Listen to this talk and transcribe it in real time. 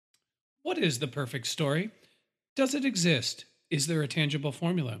What is the perfect story? Does it exist? Is there a tangible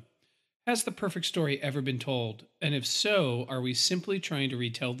formula? Has the perfect story ever been told? And if so, are we simply trying to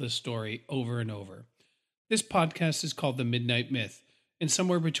retell this story over and over? This podcast is called The Midnight Myth, and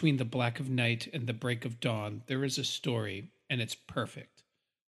somewhere between the black of night and the break of dawn, there is a story, and it's perfect.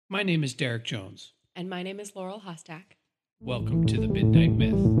 My name is Derek Jones. And my name is Laurel Hostak. Welcome to The Midnight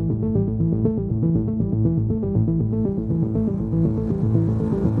Myth.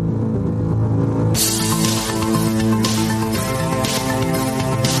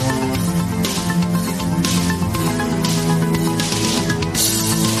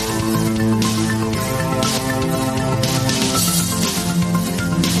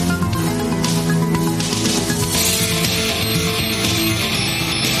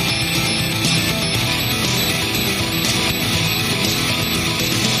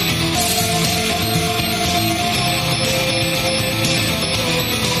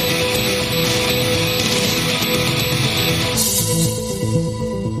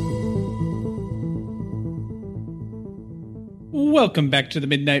 Welcome back to The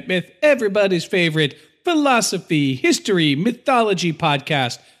Midnight Myth, everybody's favorite philosophy, history, mythology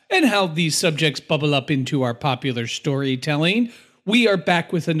podcast, and how these subjects bubble up into our popular storytelling. We are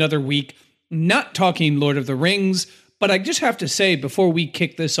back with another week, not talking Lord of the Rings, but I just have to say before we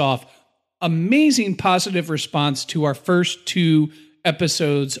kick this off, amazing positive response to our first two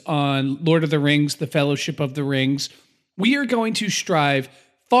episodes on Lord of the Rings, The Fellowship of the Rings. We are going to strive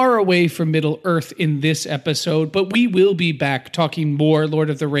far away from Middle Earth in this episode, but we will be back talking more Lord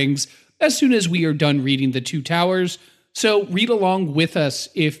of the Rings as soon as we are done reading The Two Towers. So read along with us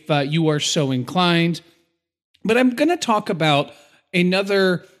if you are so inclined. But I'm going to talk about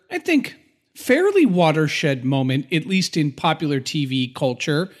another, I think, fairly watershed moment, at least in popular TV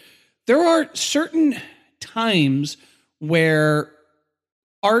culture. There are certain times where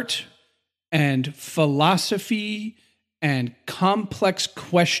art and philosophy and complex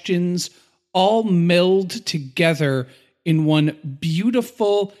questions all meld together in one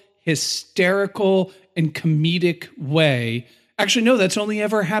beautiful, hysterical, and comedic way. Actually, no, that's only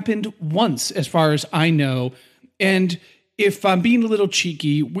ever happened once, as far as I know. And if I'm being a little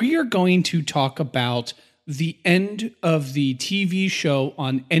cheeky, we are going to talk about the end of the TV show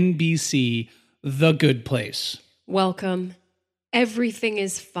on NBC, The Good Place. Welcome. Everything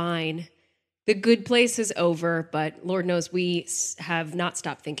is fine. The Good Place is over, but Lord knows we have not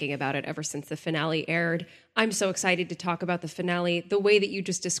stopped thinking about it ever since the finale aired. I'm so excited to talk about the finale, the way that you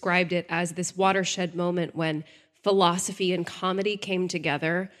just described it as this watershed moment when philosophy and comedy came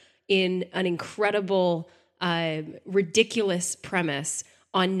together in an incredible, ridiculous premise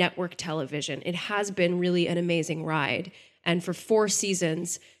on network television. It has been really an amazing ride. And for 4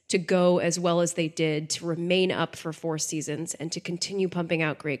 seasons to go as well as they did, to remain up for 4 seasons and to continue pumping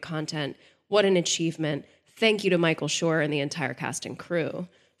out great content, what an achievement. Thank you to Michael Schur and the entire cast and crew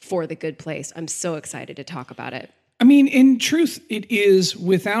for The Good Place. I'm so excited to talk about it. I mean, in truth, it is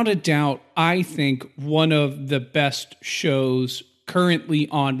without a doubt, I think, one of the best shows currently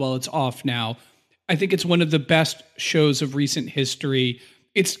on. Well, it's off now. I think it's one of the best shows of recent history.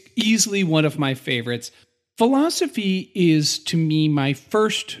 It's easily one of my favorites. Philosophy is, to me, my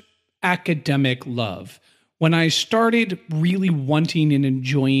first academic love. When I started really wanting and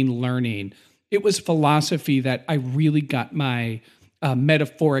enjoying learning, it was philosophy that I really got my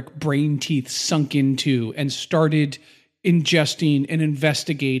metaphoric brain teeth sunk into and started ingesting and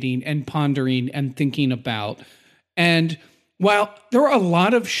investigating and pondering and thinking about. And while there are a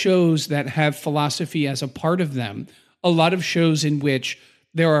lot of shows that have philosophy as a part of them, a lot of shows in which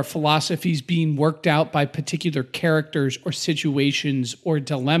there are philosophies being worked out by particular characters or situations or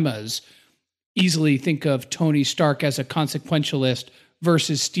dilemmas. Easily think of Tony Stark as a consequentialist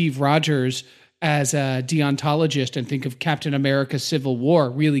versus Steve Rogers as a deontologist, and think of Captain America Civil War,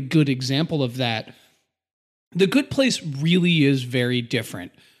 really good example of that. The Good Place really is very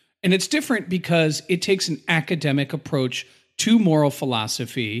different. And it's different because it takes an academic approach to moral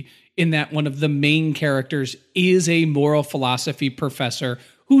philosophy, in that one of the main characters is a moral philosophy professor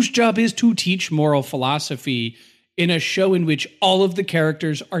whose job is to teach moral philosophy in a show in which all of the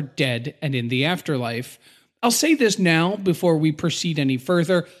characters are dead and in the afterlife. I'll say this now before we proceed any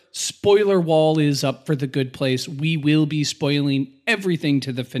further. Spoiler wall is up for The Good Place. We will be spoiling everything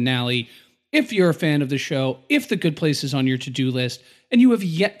to the finale. If you're a fan of the show, if The Good Place is on your to-do list and you have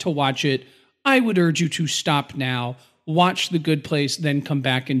yet to watch it, I would urge you to stop now, watch The Good Place, then come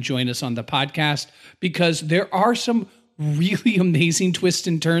back and join us on the podcast, because there are some really amazing twists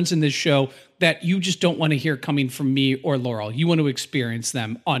and turns in this show that you just don't want to hear coming from me or Laurel. You want to experience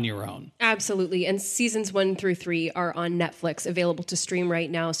them on your own. Absolutely. And seasons 1 through 3 are on Netflix, available to stream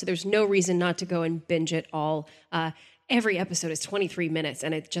right now. So there's no reason not to go and binge it all. Every episode is 23 minutes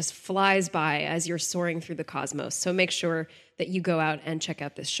and it just flies by as you're soaring through the cosmos. So make sure that you go out and check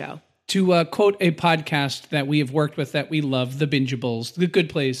out this show. To quote a podcast that we have worked with that we love, The Bingeables, The Good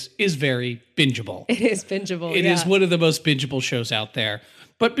Place is very bingeable. It is bingeable. It is one of the most bingeable shows out there.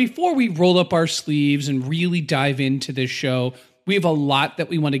 But before we roll up our sleeves and really dive into this show, we have a lot that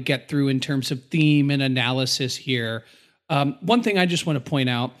we want to get through in terms of theme and analysis here. One thing I just want to point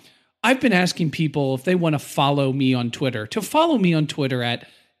out, I've been asking people if they want to follow me on Twitter, to follow me on Twitter at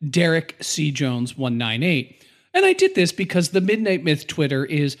Derek C. Jones 198. And I did this because the Midnight Myth Twitter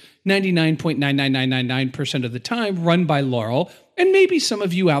is 99.99999% of the time run by Laurel. And maybe some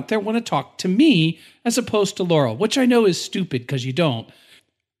of you out there want to talk to me as opposed to Laurel, which I know is stupid because you don't.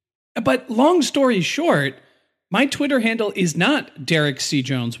 But long story short, my Twitter handle is not Derek C.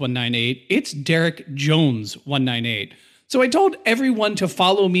 Jones 198. It's Derek Jones 198. So I told everyone to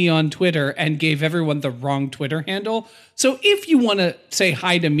follow me on Twitter and gave everyone the wrong Twitter handle. So if you want to say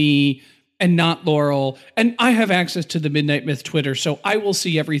hi to me and not Laurel, and I have access to the Midnight Myth Twitter, so I will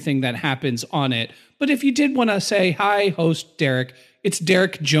see everything that happens on it. But if you did want to say, hi, host Derek, it's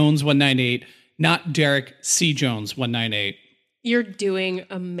Derek Jones 198, not Derek C. Jones 198. You're doing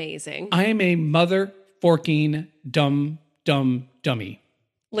amazing. I am a mother-forking dummy.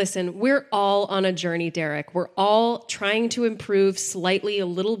 Listen, we're all on a journey, Derek. We're all trying to improve slightly a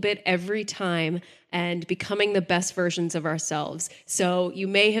little bit every time and becoming the best versions of ourselves. So you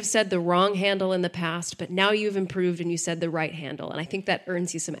may have said the wrong handle in the past, but now you've improved and you said the right handle. And I think that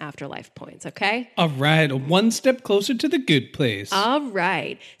earns you some afterlife points, okay? All right, one step closer to the good place. All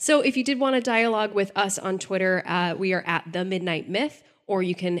right. So if you did want to dialogue with us on Twitter, we are at The Midnight Myth, or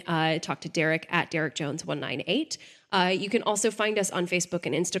you can talk to Derek at Derek Jones 198. You can also find us on Facebook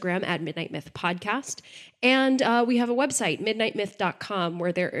and Instagram at Midnight Myth Podcast. And we have a website, midnightmyth.com,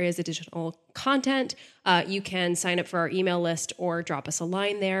 where there is additional content. You can sign up for our email list or drop us a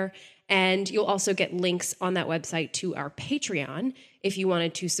line there. And you'll also get links on that website to our Patreon. If you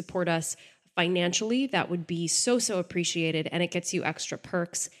wanted to support us financially, that would be so appreciated. And it gets you extra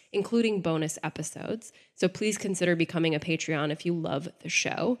perks, including bonus episodes. So please consider becoming a Patreon if you love the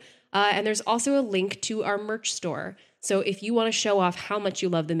show. And there's also a link to our merch store. So if you want to show off how much you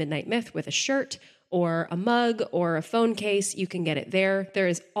love the Midnight Myth with a shirt or a mug or a phone case, you can get it there. There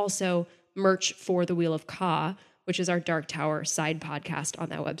is also merch for The Wheel of Ka, which is our Dark Tower side podcast on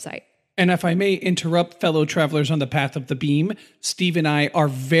that website. And if I may interrupt fellow travelers on the path of the beam, Steve and I are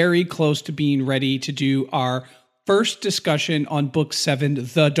very close to being ready to do our first discussion on book 7,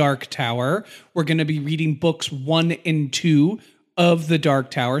 The Dark Tower. We're going to be reading books 1 and 2 of The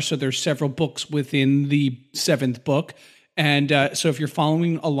Dark Tower. So there's several books within the 7th book. And so if you're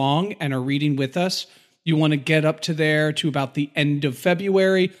following along and are reading with us, you want to get up to there to about the end of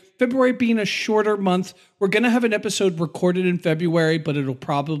February. February being a shorter month, we're going to have an episode recorded in February, but it'll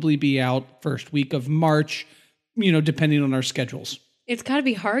probably be out first week of March, depending on our schedules. It's got to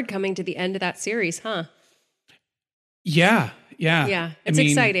be hard coming to the end of that series, huh? Yeah. Yeah, it's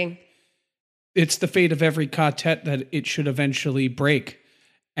exciting. It's the fate of every quartet that it should eventually break.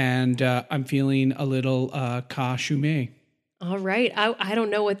 And I'm feeling a little Ka Shume. All right. I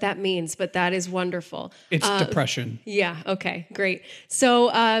don't know what that means, but that is wonderful. It's depression. Yeah. Okay, great. So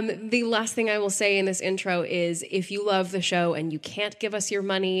the last thing I will say in this intro is if you love the show and you can't give us your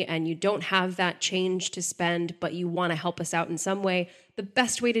money and you don't have that change to spend, but you want to help us out in some way, the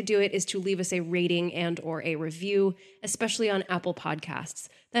best way to do it is to leave us a rating and or a review, especially on Apple Podcasts.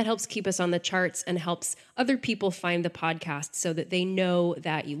 That helps keep us on the charts and helps other people find the podcast so that they know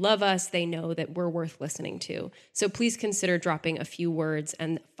that you love us, they know that we're worth listening to. So please consider dropping a few words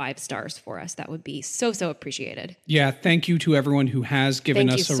and 5 stars for us. That would be so appreciated. Yeah, thank you to everyone who has given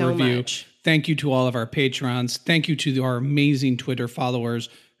us a review. Much. Thank you to all of our patrons. Thank you to our amazing Twitter followers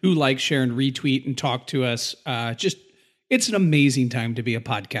who like, share, and retweet and talk to us. It's an amazing time to be a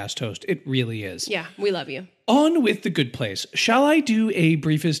podcast host. It really is. Yeah, we love you. On with The Good Place. Shall I do a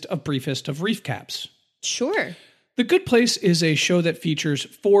briefest of reef caps? Sure. The Good Place is a show that features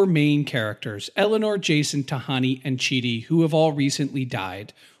 4 main characters, Eleanor, Jason, Tahani, and Chidi, who have all recently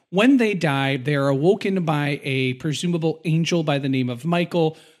died. When they die, they are awoken by a presumable angel by the name of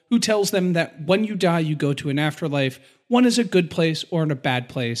Michael, who tells them that when you die, you go to an afterlife. One is a good place or in a bad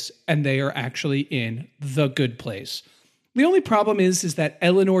place, and they are actually in the good place. The only problem is that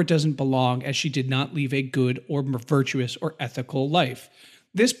Eleanor doesn't belong, as she did not leave a good or virtuous or ethical life.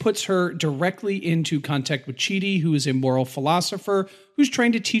 This puts her directly into contact with Chidi, who is a moral philosopher who's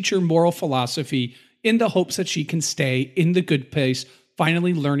trying to teach her moral philosophy in the hopes that she can stay in the good place,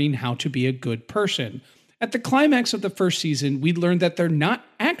 finally learning how to be a good person. At the climax of the first season, we learned that they're not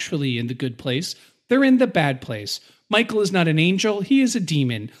actually in the good place, they're in the bad place. Michael is not an angel, he is a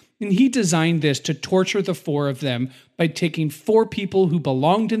demon, and he designed this to torture the four of them by taking four people who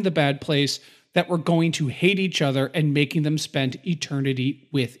belonged in the bad place that were going to hate each other and making them spend eternity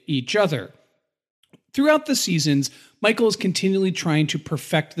with each other. Throughout the seasons, Michael is continually trying to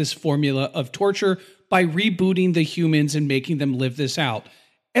perfect this formula of torture by rebooting the humans and making them live this out.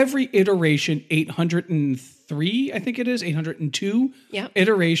 Every iteration, 803, I think it is, 802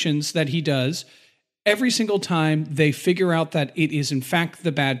 iterations that he does, every single time they figure out that it is in fact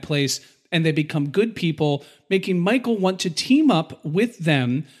the bad place and they become good people, making Michael want to team up with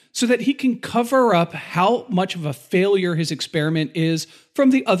them so that he can cover up how much of a failure his experiment is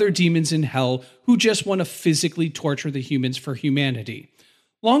from the other demons in hell who just want to physically torture the humans for humanity.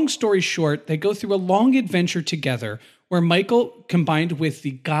 Long story short, they go through a long adventure together where Michael, combined with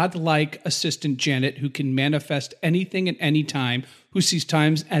the godlike assistant Janet, who can manifest anything at any time, who sees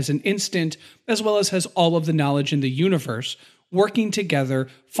time as an instant, as well as has all of the knowledge in the universe, working together,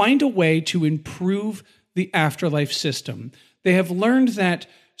 find a way to improve the afterlife system. They have learned that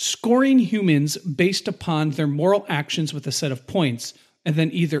scoring humans based upon their moral actions with a set of points, and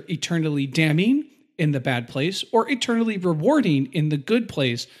then either eternally damning in the bad place or eternally rewarding in the good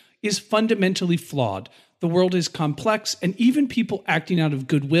place, is fundamentally flawed. The world is complex, and even people acting out of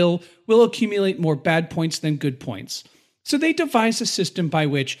goodwill will accumulate more bad points than good points. So they devise a system by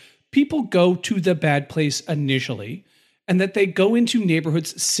which people go to the bad place initially, and that they go into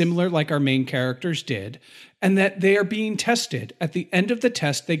neighborhoods similar like our main characters did, and that they are being tested. At the end of the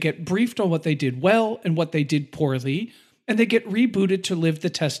test, they get briefed on what they did well and what they did poorly, and they get rebooted to live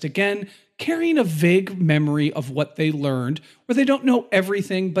the test again, carrying a vague memory of what they learned, where they don't know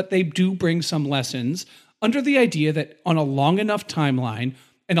everything, but they do bring some lessons, under the idea that on a long enough timeline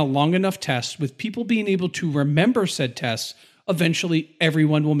and a long enough test, with people being able to remember said tests, eventually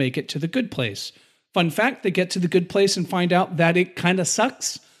everyone will make it to the good place. Fun fact, they get to the good place and find out that it kind of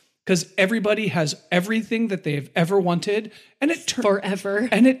sucks because everybody has everything that they have ever wanted, and forever.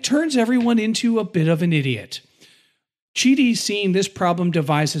 And it turns everyone into a bit of an idiot. Chidi, seeing this problem,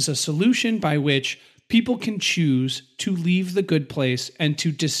 devises a solution by which people can choose to leave the good place and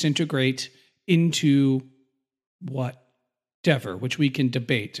to disintegrate into whatever, which we can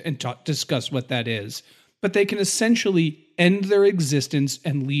debate and discuss what that is. But they can essentially end their existence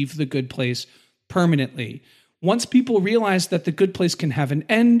and leave the good place permanently. Once people realize that the good place can have an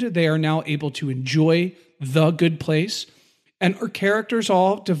end, they are now able to enjoy the good place. And our characters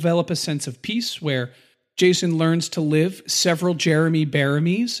all develop a sense of peace where Jason learns to live several Jeremy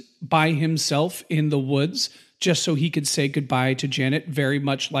Baramies by himself in the woods just so he could say goodbye to Janet, very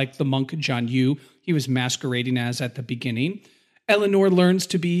much like the monk John Yu he was masquerading as at the beginning. Eleanor learns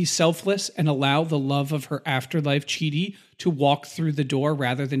to be selfless and allow the love of her afterlife, Chidi, to walk through the door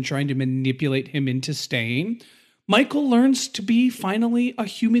rather than trying to manipulate him into staying. Michael learns to be finally a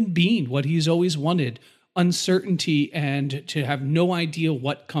human being, what he's always wanted, uncertainty and to have no idea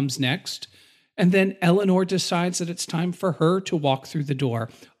what comes next. And then Eleanor decides that it's time for her to walk through the door.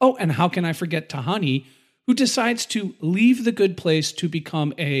 Oh, and how can I forget Tahani, who decides to leave the good place to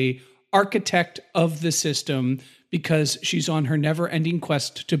become a architect of the system because she's on her never-ending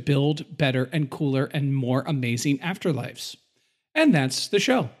quest to build better and cooler and more amazing afterlives. And that's the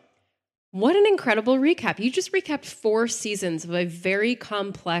show. What an incredible recap. You just recapped 4 seasons of a very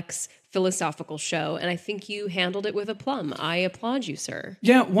complex philosophical show, and I think you handled it with aplomb. I applaud you, sir.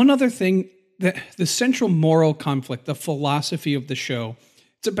 Yeah, one other thing, the central moral conflict, the philosophy of the show,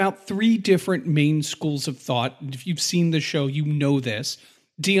 it's about 3 different main schools of thought. If you've seen the show, you know this.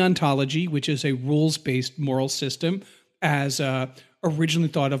 Deontology, which is a rules-based moral system, as originally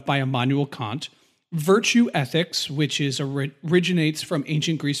thought of by Immanuel Kant. Virtue ethics, which originates from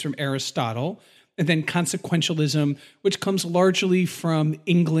ancient Greece from Aristotle. And then consequentialism, which comes largely from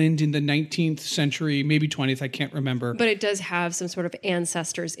England in the 19th century, maybe 20th, I can't remember. But it does have some sort of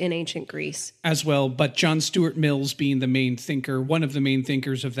ancestors in ancient Greece. As well, but John Stuart Mills being the main thinker, one of the main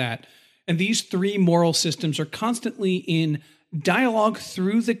thinkers of that. And these 3 moral systems are constantly in dialogue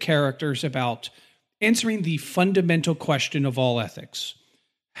through the characters about answering the fundamental question of all ethics.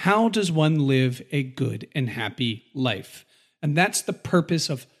 How does one live a good and happy life? And that's the purpose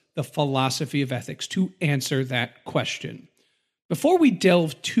of the philosophy of ethics, to answer that question. Before we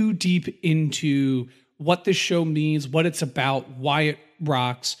delve too deep into what this show means, what it's about, why it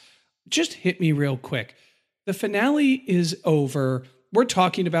rocks, just hit me real quick. The finale is over. we're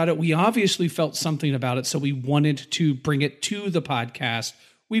talking about it. We obviously felt something about it, so we wanted to bring it to the podcast.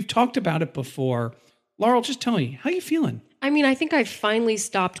 We've talked about it before. Laurel, just tell me, how you feeling? I mean, I think I've finally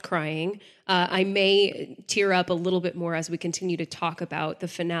stopped crying. I may tear up a little bit more as we continue to talk about the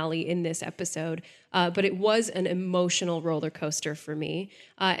finale in this episode, but it was an emotional roller coaster for me,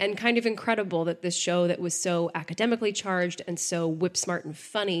 and kind of incredible that this show that was so academically charged and so whip smart and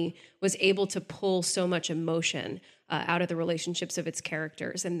funny was able to pull so much emotion out of the relationships of its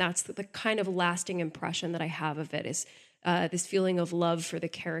characters. And that's the kind of lasting impression that I have of it, is this feeling of love for the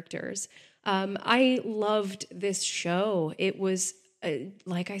characters. I loved this show. It was,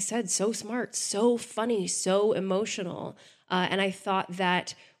 like I said, so smart, so funny, so emotional. And I thought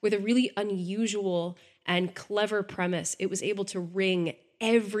that with a really unusual and clever premise, it was able to wring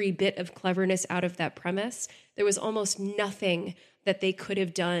every bit of cleverness out of that premise. There was almost nothing that they could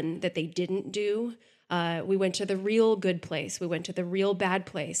have done that they didn't do. We went to the real good place. We went to the real bad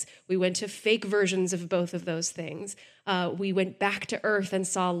place. We went to fake versions of both of those things. We went back to Earth and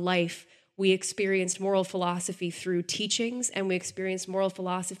saw life. We experienced moral philosophy through teachings, and we experienced moral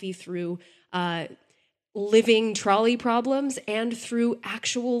philosophy through living trolley problems and through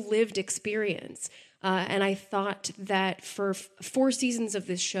actual lived experience. And I thought that for 4 seasons of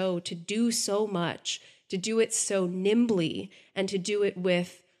this show, to do so much, to do it so nimbly, and to do it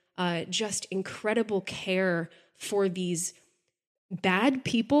with just incredible care for these bad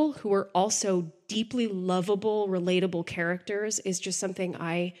people who are also deeply lovable, relatable characters is just something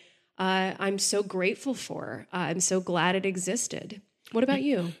I'm so grateful for. I'm so glad it existed. What about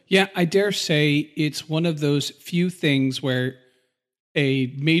you? Yeah, I dare say it's one of those few things where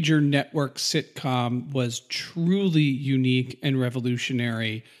a major network sitcom was truly unique and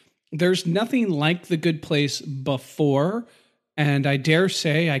revolutionary. There's nothing like The Good Place before, and I dare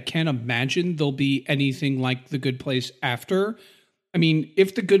say I can't imagine there'll be anything like The Good Place after. I mean,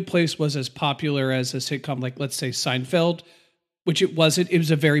 if The Good Place was as popular as a sitcom, like let's say Seinfeld, which it wasn't. It was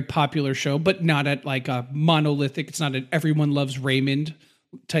a very popular show, but not at like a monolithic. It's not an Everyone Loves Raymond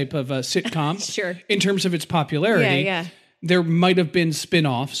type of a sitcom. Sure. In terms of its popularity. Yeah. There might have been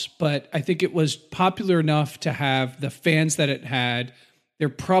spin-offs, but I think it was popular enough to have the fans that it had. There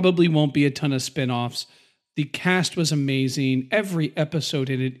probably won't be a ton of spin-offs. The cast was amazing. Every episode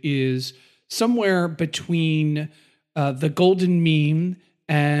in it is somewhere between the golden meme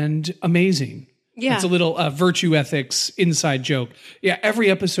and amazing. Yeah. It's a little virtue ethics inside joke. Yeah, every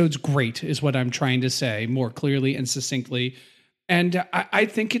episode's great is what I'm trying to say more clearly and succinctly. And I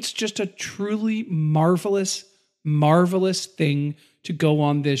think it's just a truly marvelous thing to go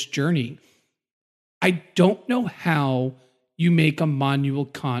on this journey. I don't know how you make Immanuel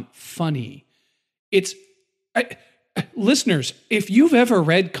Kant funny. Listeners, if you've ever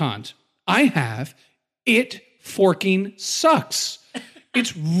read Kant, I have, it forking sucks.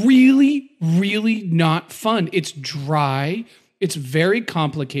 It's really, really not fun. It's dry. It's very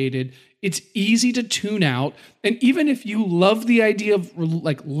complicated. It's easy to tune out. And even if you love the idea of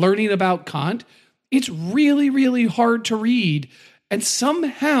like learning about Kant, it's really, really hard to read. And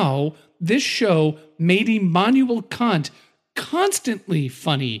somehow this show made Immanuel Kant constantly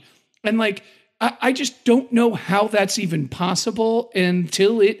funny. And like, I just don't know how that's even possible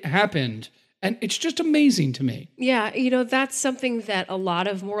until it happened. And it's just amazing to me. Yeah, that's something that a lot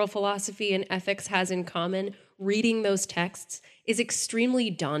of moral philosophy and ethics has in common. Reading those texts is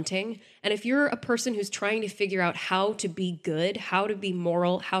extremely daunting. And if you're a person who's trying to figure out how to be good, how to be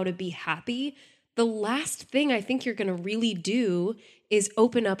moral, how to be happy, the last thing I think you're going to really do is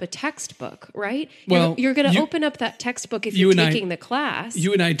open up a textbook, right? Well, you're going to open up that textbook if you're taking the class.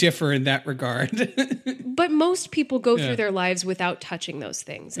 You and I differ in that regard. But most people go through their lives without touching those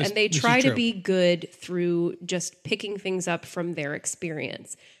things. And they try to be good through just picking things up from their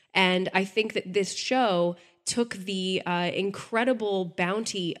experience. And I think that this show took the incredible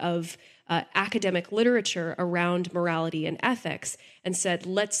bounty of academic literature around morality and ethics and said,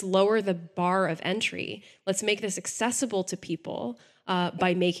 let's lower the bar of entry. Let's make this accessible to people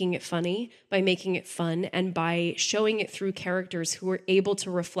by making it funny, by making it fun, and by showing it through characters who are able to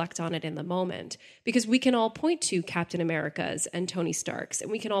reflect on it in the moment. Because we can all point to Captain America's and Tony Stark's,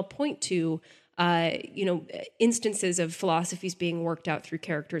 and we can all point to instances of philosophies being worked out through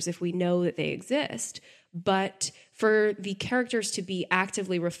characters if we know that they exist. But for the characters to be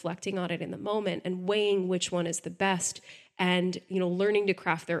actively reflecting on it in the moment and weighing which one is the best and, learning to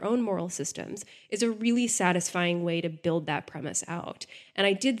craft their own moral systems is a really satisfying way to build that premise out. And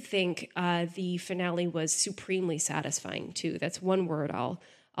I did think the finale was supremely satisfying too. That's one word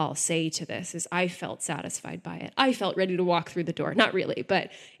I'll say to this is I felt satisfied by it. I felt ready to walk through the door. Not really,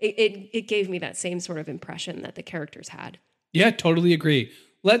 but it gave me that same sort of impression that the characters had. Yeah, totally agree.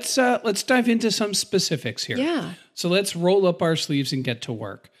 Let's dive into some specifics here. Yeah. So let's roll up our sleeves and get to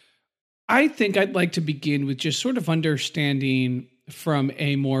work. I think I'd like to begin with just sort of understanding from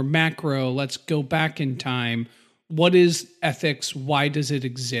a more macro, let's go back in time. What is ethics? Why does it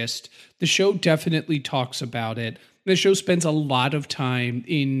exist? The show definitely talks about it. The show spends a lot of time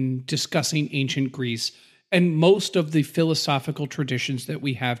in discussing ancient Greece, and most of the philosophical traditions that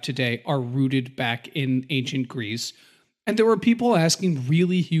we have today are rooted back in ancient Greece. And there were people asking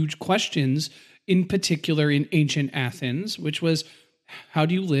really huge questions, in particular in ancient Athens, which was, how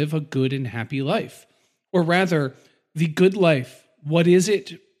do you live a good and happy life? Or rather, the good life. What is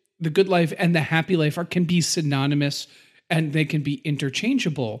it? The good life and the happy life can be synonymous and they can be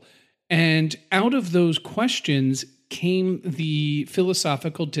interchangeable. And out of those questions came the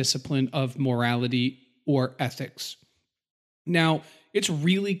philosophical discipline of morality or ethics. Now, it's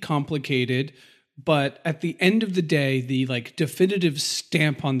really complicated, but at the end of the day, the definitive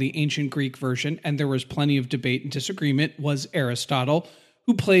stamp on the ancient Greek version, and there was plenty of debate and disagreement, was Aristotle,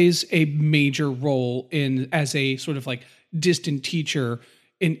 who plays a major role in as a sort of distant teacher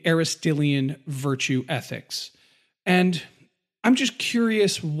in Aristotelian virtue ethics. And I'm just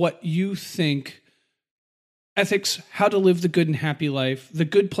curious what you think ethics, how to live the good and happy life. The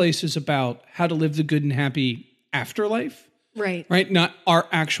Good Place is about how to live the good and happy afterlife. Right. Not our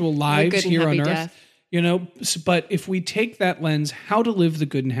actual lives here on Earth, death. But if we take that lens, how to live the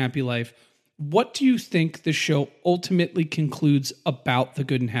good and happy life, what do you think the show ultimately concludes about the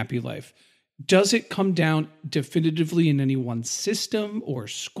good and happy life? Does it come down definitively in any one system or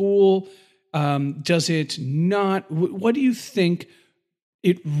school? Does it not? What do you think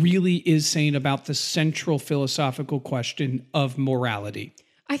it really is saying about the central philosophical question of morality?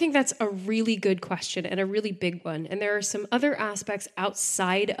 I think that's a really good question and a really big one. And there are some other aspects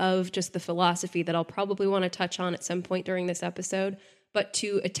outside of just the philosophy that I'll probably want to touch on at some point during this episode. But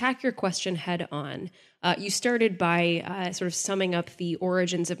to attack your question head on, you started by sort of summing up the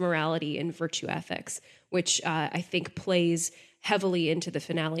origins of morality in virtue ethics, which I think plays heavily into the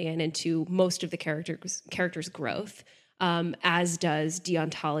finale and into most of the characters' growth, as does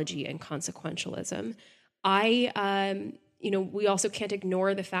deontology and consequentialism. We also can't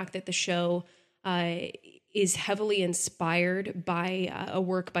ignore the fact that the show is heavily inspired by a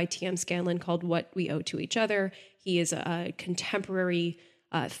work by T.M. Scanlon called What We Owe to Each Other. He is a contemporary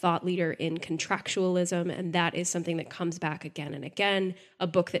thought leader in contractualism, and that is something that comes back again and again, a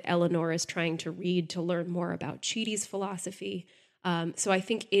book that Eleanor is trying to read to learn more about Chidi's philosophy. So I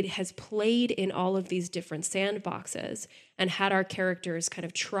think it has played in all of these different sandboxes and had our characters kind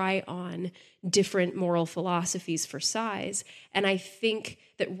of try on different moral philosophies for size. And I think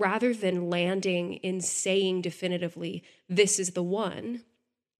that rather than landing in saying definitively, this is the one,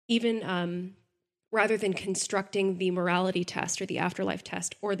 even rather than constructing the morality test or the afterlife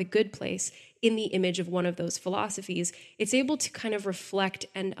test or the good place in the image of one of those philosophies, it's able to kind of reflect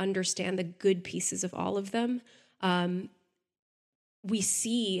and understand the good pieces of all of them. We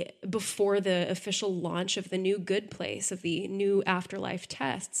see before the official launch of the new good place, of the new afterlife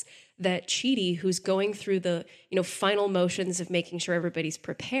tests, that Chidi, who's going through the final motions of making sure everybody's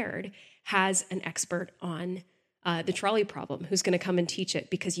prepared, has an expert on the trolley problem who's going to come and teach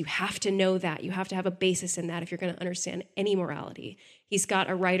it, because you have to know that. You have to have a basis in that if you're going to understand any morality. He's got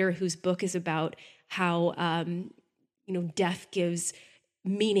a writer whose book is about how death gives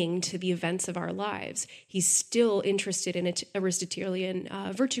meaning to the events of our lives. He's still interested in Aristotelian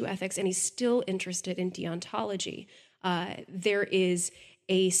virtue ethics, and he's still interested in deontology. There is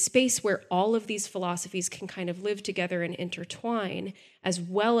a space where all of these philosophies can kind of live together and intertwine, as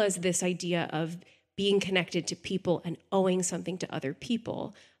well as this idea of being connected to people and owing something to other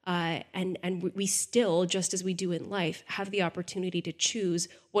people. And we still, just as we do in life, have the opportunity to choose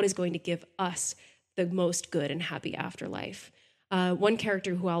what is going to give us the most good and happy afterlife. One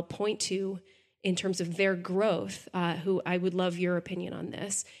character who I'll point to in terms of their growth, who I would love your opinion on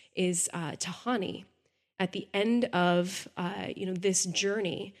this, is Tahani. At the end of this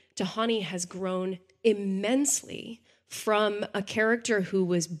journey, Tahani has grown immensely from a character who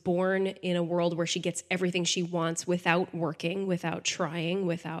was born in a world where she gets everything she wants without working, without trying,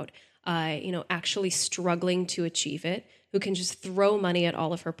 without actually struggling to achieve it, who can just throw money at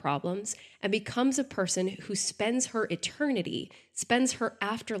all of her problems, and becomes a person who spends her eternity, spends her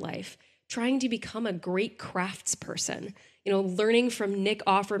afterlife trying to become a great craftsperson, learning from Nick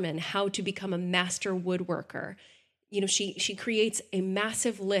Offerman how to become a master woodworker. She creates a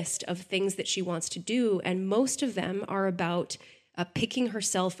massive list of things that she wants to do, and most of them are about picking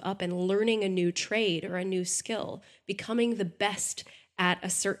herself up and learning a new trade or a new skill, becoming the best at a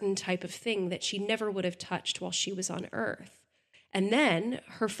certain type of thing that she never would have touched while she was on Earth. And then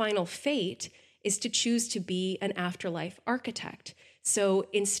her final fate is to choose to be an afterlife architect. So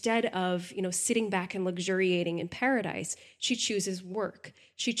instead of, sitting back and luxuriating in paradise, she chooses work.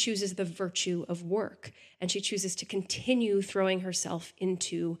 She chooses the virtue of work, and she chooses to continue throwing herself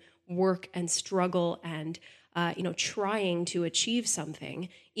into work and struggle and, trying to achieve something,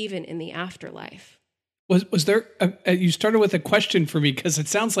 even in the afterlife. Was there, you started with a question for me because it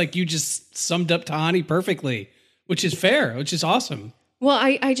sounds like you just summed up Tahani perfectly, which is fair, which is awesome. Well,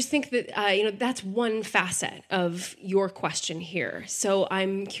 I just think that, that's one facet of your question here. So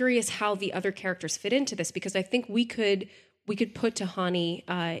I'm curious how the other characters fit into this, because I think we could put Tahani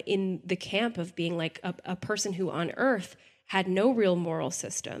in the camp of being like a person who on Earth had no real moral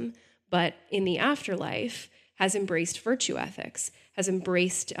system, but in the afterlife has embraced virtue ethics, has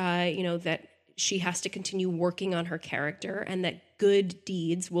embraced, that she has to continue working on her character and that good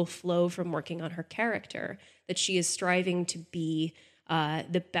deeds will flow from working on her character, that she is striving to be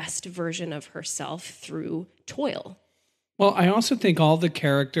the best version of herself through toil. Well, I also think all the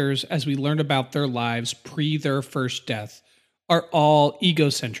characters, as we learn about their lives pre their first death, are all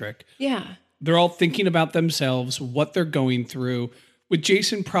egocentric. Yeah. They're all thinking about themselves, what they're going through, with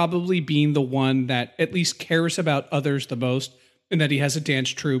Jason probably being the one that at least cares about others the most, and that he has a dance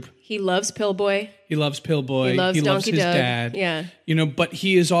troupe. He loves Pillboy. He loves Pillboy. He loves his Doug. dad. Yeah. But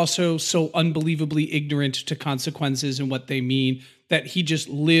he is also so unbelievably ignorant to consequences and what they mean that he just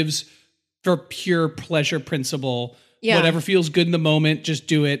lives for pure pleasure principle. Yeah. Whatever feels good in the moment, just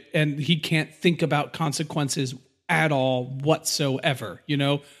do it. And he can't think about consequences at all whatsoever,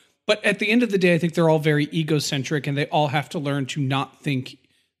 But at the end of the day, I think they're all very egocentric and they all have to learn to not think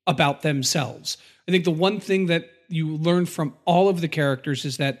about themselves. I think the one thing that you learn from all of the characters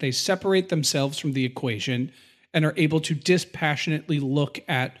is that they separate themselves from the equation and are able to dispassionately look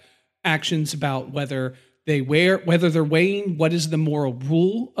at actions about whether they're weighing what is the moral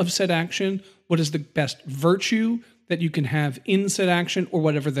rule of said action, what is the best virtue that you can have in said action, or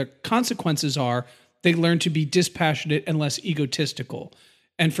whatever the consequences are. They learn to be dispassionate and less egotistical.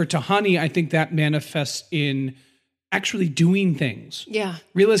 And for Tahani, I think that manifests in actually doing things. Yeah.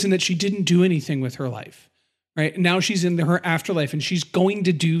 Realizing that she didn't do anything with her life. Right. Now she's in her afterlife and she's going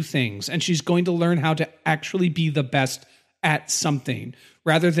to do things and she's going to learn how to actually be the best at something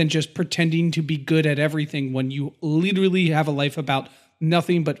rather than just pretending to be good at everything when you literally have a life about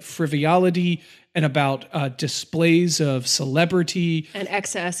nothing but frivolity and about displays of celebrity and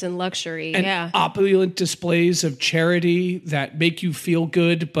excess and luxury and opulent displays of charity that make you feel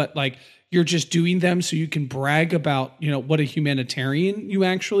good, but like you're just doing them so you can brag about, what a humanitarian you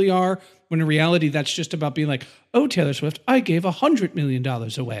actually are. When in reality, that's just about being like, oh, Taylor Swift, I gave $100 million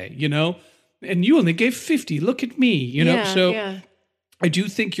away, and you only gave 50. Look at me, I do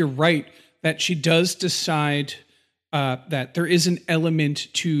think you're right that she does decide that there is an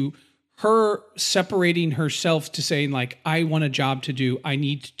element to her separating herself to saying like, I want a job to do. I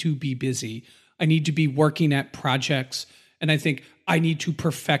need to be busy. I need to be working at projects. And I think I need to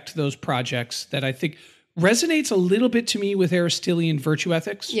perfect those projects that I think resonates a little bit to me with Aristotelian virtue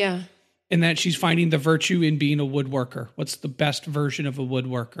ethics. Yeah. And that she's finding the virtue in being a woodworker. What's the best version of a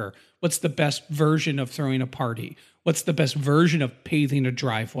woodworker? What's the best version of throwing a party? What's the best version of paving a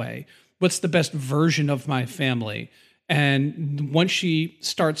driveway? What's the best version of my family? And once she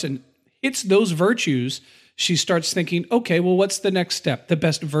starts and hits those virtues, she starts thinking, okay, well, what's the next step? The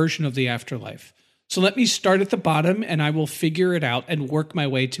best version of the afterlife. So let me start at the bottom and I will figure it out and work my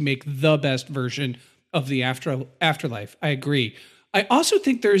way to make the best version of the afterlife. I agree. I also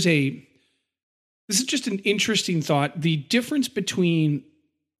think this is just an interesting thought, the difference between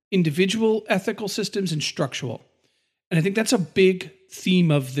individual ethical systems and structural. And I think that's a big theme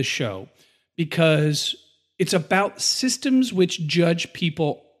of the show because it's about systems which judge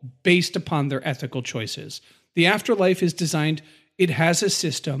people based upon their ethical choices. The afterlife is designed, it has a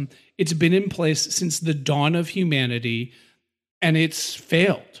system, it's been in place since the dawn of humanity, and it's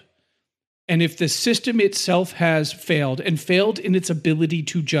failed. And if the system itself has failed and failed in its ability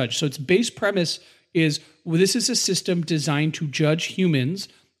to judge, so its base premise is, well, this is a system designed to judge humans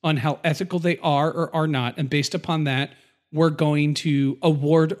on how ethical they are or are not. And based upon that, we're going to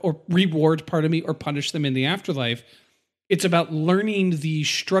reward or punish them in the afterlife. It's about learning the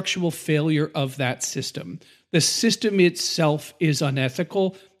structural failure of that system. The system itself is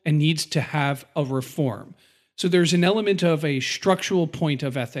unethical and needs to have a reform. So there's an element of a structural point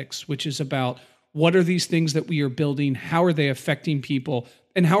of ethics, which is about what are these things that we are building? How are they affecting people?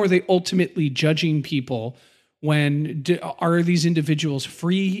 And how are they ultimately judging people? Are these individuals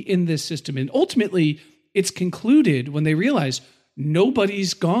free in this system? And ultimately, it's concluded when they realize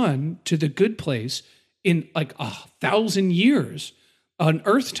nobody's gone to the good place. in like 1,000 years on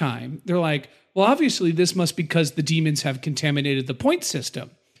Earth time. They're like, well, obviously this must be because the demons have contaminated the point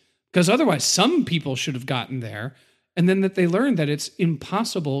system, because otherwise some people should have gotten there. And then that they learned that it's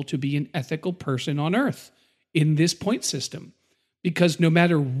impossible to be an ethical person on Earth in this point system, because no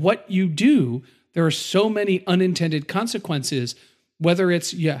matter what you do, there are so many unintended consequences, whether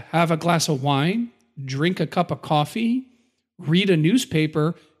it's you have a glass of wine, drink a cup of coffee, read a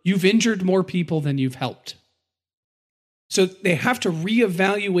newspaper, you've injured more people than you've helped. So they have to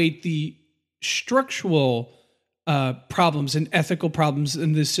reevaluate the structural problems and ethical problems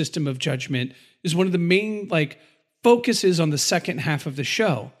in this system of judgment is one of the main focuses on the second half of the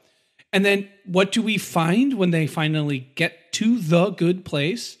show. And then what do we find when they finally get to the good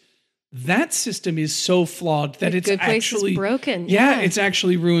place? That system is so flawed that it's actually broken. Yeah, it's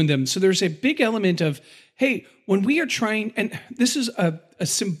actually ruined them. So there's a big element of, hey, when we are trying, and this is a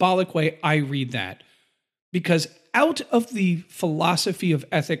symbolic way I read that, because out of the philosophy of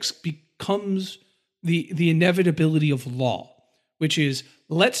ethics becomes the inevitability of law, which is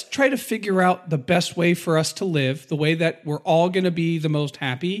let's try to figure out the best way for us to live, the way that we're all going to be the most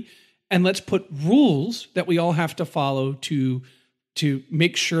happy, and let's put rules that we all have to follow to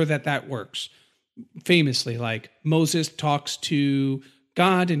make sure that that works. Famously, like Moses talks to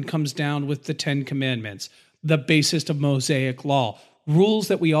God and comes down with the 10 Commandments, the basis of Mosaic law, rules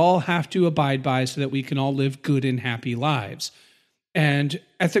that we all have to abide by so that we can all live good and happy lives. And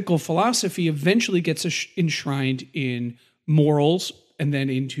ethical philosophy eventually gets enshrined in morals and then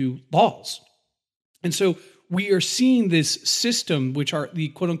into laws. And so we are seeing this system, which are the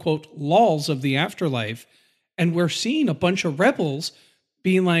quote unquote laws of the afterlife. And we're seeing a bunch of rebels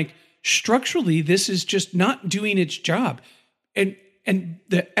being like, structurally, this is just not doing its job. And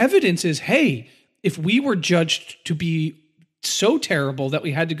the evidence is, hey, if we were judged to be so terrible that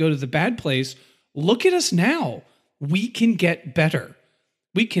we had to go to the bad place, look at us now. We can get better.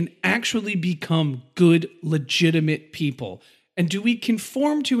 We can actually become good, legitimate people. And do we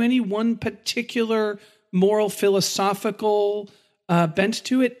conform to any one particular moral, philosophical bent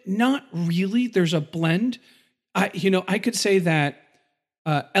to it? Not really. There's a blend. I could say that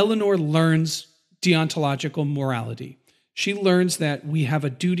Eleanor learns deontological morality. She learns that we have a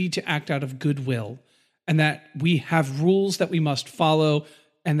duty to act out of goodwill, and that we have rules that we must follow,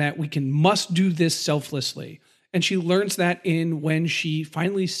 and that we must do this selflessly. And she learns that when she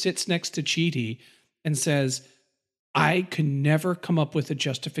finally sits next to Chidi and says, I can never come up with a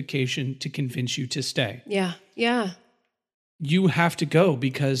justification to convince you to stay. Yeah, yeah. You have to go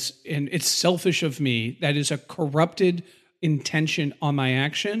because, and it's selfish of me, that is a corrupted intention on my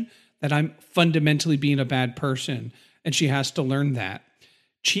action, that I'm fundamentally being a bad person. And she has to learn that.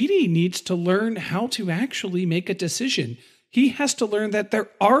 Chidi needs to learn how to actually make a decision. He has to learn that there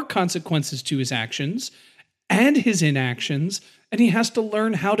are consequences to his actions and his inactions, and he has to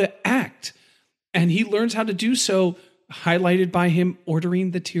learn how to act. And he learns how to do so, highlighted by him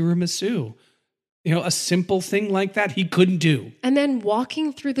ordering the tiramisu. A simple thing like that he couldn't do. And then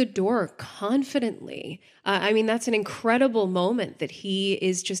walking through the door confidently. That's an incredible moment that he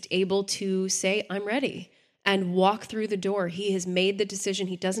is just able to say, I'm ready, and walk through the door. He has made the decision.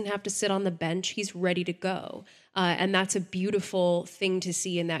 He doesn't have to sit on the bench. He's ready to go. And that's a beautiful thing to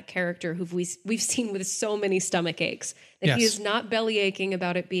see in that character who we've seen with so many stomach aches, that Yes. He is not belly aching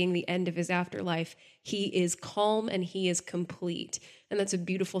about it being the end of his afterlife. He is calm and he is complete. And that's a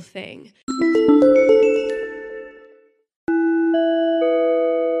beautiful thing.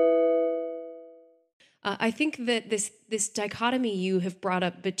 I think that this dichotomy you have brought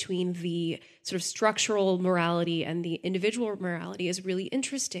up between the sort of structural morality and the individual morality is really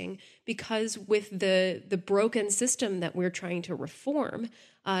interesting, because with the broken system that we're trying to reform,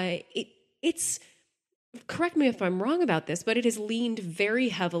 it's correct me if I'm wrong about this, but it has leaned very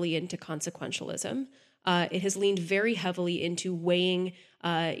heavily into consequentialism. It has leaned very heavily into weighing,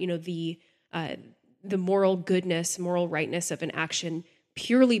 the moral goodness, moral rightness of an action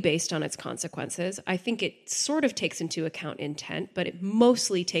purely based on its consequences. I think it sort of takes into account intent, but it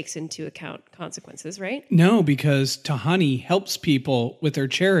mostly takes into account consequences, right? No, because Tahani helps people with their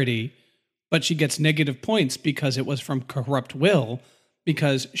charity, but she gets negative points because it was from corrupt will,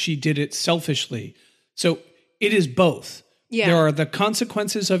 because she did it selfishly. So it is both. Yeah. There are the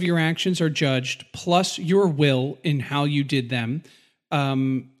consequences of your actions are judged, plus your will in how you did them,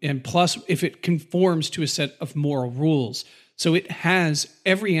 and plus if it conforms to a set of moral rules. So it has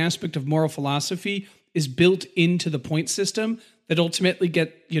every aspect of moral philosophy is built into the point system that ultimately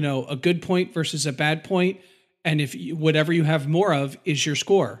get, a good point versus a bad point. And if whatever you have more of is your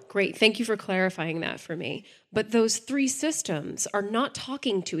score. Great. Thank you for clarifying that for me. but those three systems are not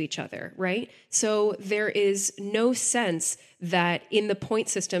talking to each other, right? So there is no sense that in the point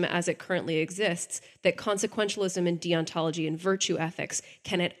system as it currently exists, that consequentialism and deontology and virtue ethics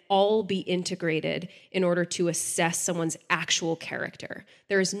can at all be integrated in order to assess someone's actual character.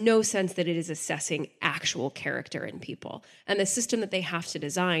 There is no sense that it is assessing actual character in people. And the system that they have to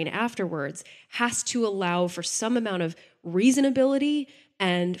design afterwards has to allow for some amount of reasonability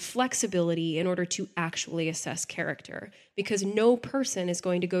and flexibility in order to actually assess character, because no person is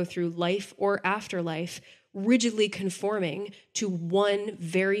going to go through life or afterlife rigidly conforming to one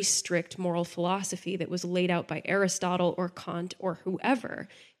very strict moral philosophy that was laid out by Aristotle or Kant or whoever.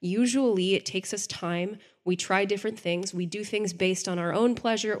 Usually it takes us time. We try different things. We do things based on our own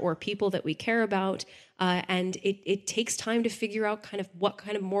pleasure or people that we care about. And it takes time to figure out kind of what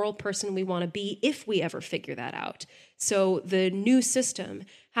kind of moral person we want to be if we ever figure that out. So the new system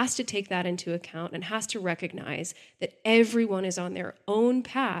has to take that into account and has to recognize that everyone is on their own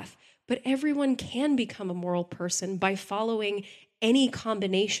path, but everyone can become a moral person by following any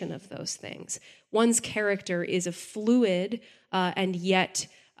combination of those things. One's character is a fluid and yet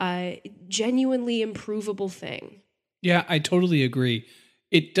genuinely improvable thing. Yeah, I totally agree.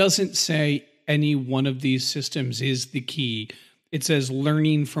 It doesn't say any one of these systems is the key. It says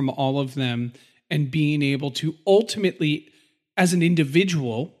learning from all of them and being able to ultimately, as an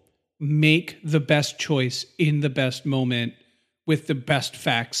individual, make the best choice in the best moment with the best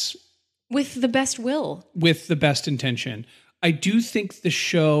facts. With the best will. With the best intention. I do think the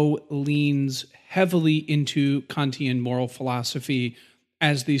show leans heavily into Kantian moral philosophy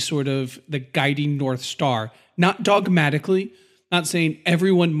as the sort of the guiding North Star. Not dogmatically, not saying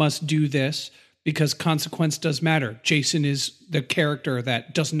everyone must do this, because consequence does matter. Jason is the character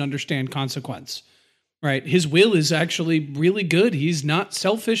that doesn't understand consequence, right? His will is actually really good. He's not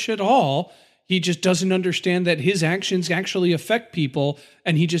selfish at all. He just doesn't understand that his actions actually affect people,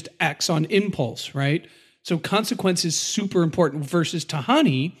 and he just acts on impulse, right? So consequence is super important versus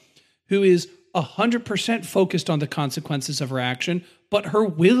Tahani, who is 100% focused on the consequences of her action, but her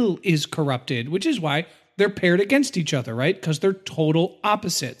will is corrupted, which is why they're paired against each other, right? Because they're total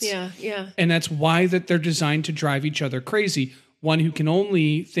opposites. Yeah. And that's why that they're designed to drive each other crazy. One who can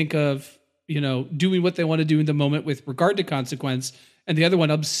only think of, doing what they want to do in the moment with regard to consequence, and the other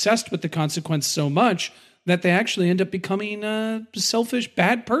one obsessed with the consequence so much that they actually end up becoming a selfish,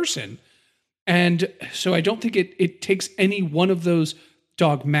 bad person. And so I don't think it takes any one of those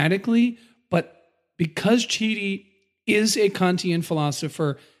dogmatically, but because Chidi is a Kantian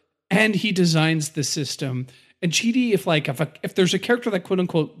philosopher and he designs the system, and Chidi, if there's a character that quote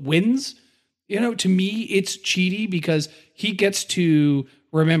unquote wins, to me it's Chidi, because he gets to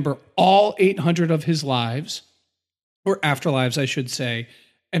remember all 800 of his lives, or afterlives, I should say,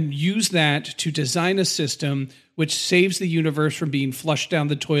 and use that to design a system which saves the universe from being flushed down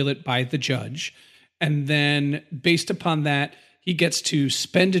the toilet by the judge. And then based upon that, he gets to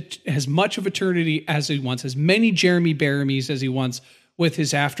spend as much of eternity as he wants, as many Jeremy Bearamys as he wants with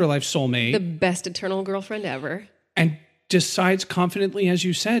his afterlife soulmate. The best eternal girlfriend ever. And decides confidently, as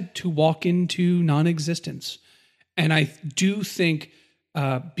you said, to walk into non-existence. And I do think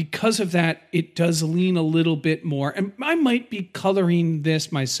because of that, it does lean a little bit more. And I might be coloring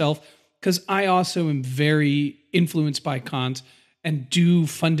this myself, because I also am very influenced by Kant and do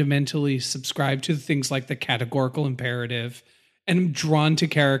fundamentally subscribe to things like the categorical imperative, and I'm drawn to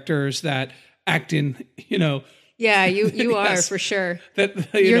characters that act in, Yeah, you yes, are for sure.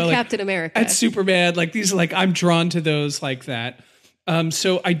 That You're Captain America. That's Superman. I'm drawn to those like that.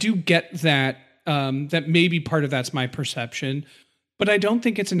 So I do get that. That maybe part of that's my perception, but I don't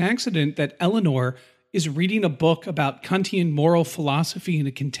think it's an accident that Eleanor is reading a book about Kantian moral philosophy in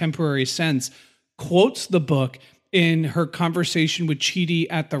a contemporary sense, quotes the book in her conversation with Chidi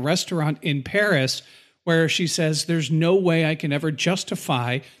at the restaurant in Paris, where she says, "There's no way I can ever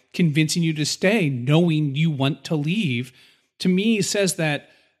justify convincing you to stay, knowing you want to leave." To me, says that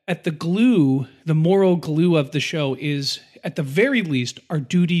at the moral glue of the show is, at the very least, our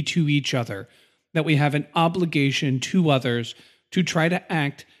duty to each other, that we have an obligation to others to try to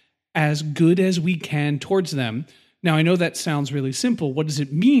act as good as we can towards them. Now, I know that sounds really simple. What does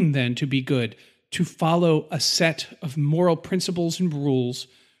it mean then to be good? To follow a set of moral principles and rules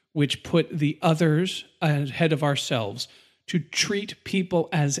which put the others ahead of ourselves, to treat people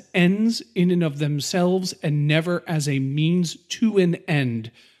as ends in and of themselves and never as a means to an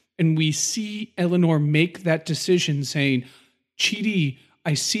end. And we see Eleanor make that decision, saying, Chidi,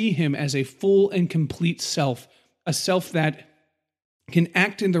 I see him as a full and complete self, a self that can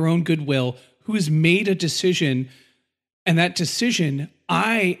act in their own goodwill, who has made a decision, and that decision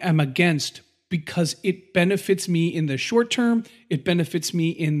I am against because it benefits me in the short term. It benefits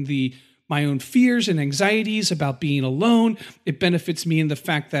me in my own fears and anxieties about being alone. It benefits me in the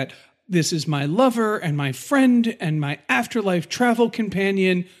fact that this is my lover and my friend and my afterlife travel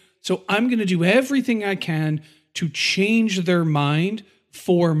companion. So I'm going to do everything I can to change their mind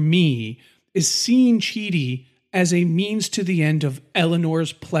for me, is seeing Chidi as a means to the end of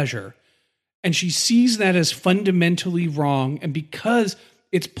Eleanor's pleasure. And she sees that as fundamentally wrong. And because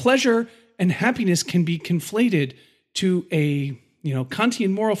its pleasure and happiness can be conflated to a,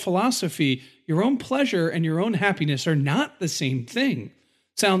 Kantian moral philosophy, your own pleasure and your own happiness are not the same thing.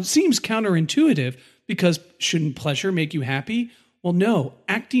 Seems counterintuitive, because shouldn't pleasure make you happy? Well, no,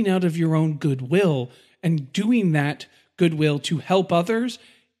 acting out of your own goodwill and doing that goodwill to help others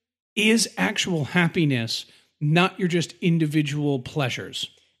is actual happiness, not your just individual pleasures.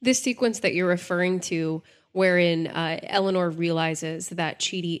 This sequence that you're referring to, wherein Eleanor realizes that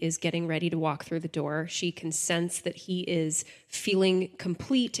Chidi is getting ready to walk through the door. She can sense that he is feeling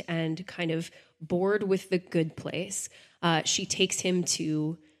complete and kind of bored with the good place. She takes him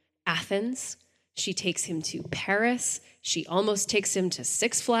to Athens. She takes him to Paris. She almost takes him to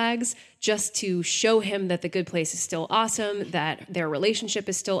Six Flags just to show him that the good place is still awesome, that their relationship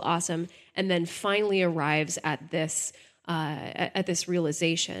is still awesome, and then finally arrives at this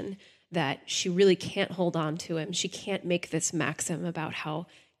realization that she really can't hold on to him. She can't make this maxim about how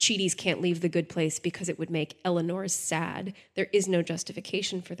Chidi's can't leave the good place because it would make Eleanor sad. There is no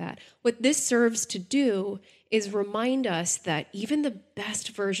justification for that. What this serves to do is remind us that even the best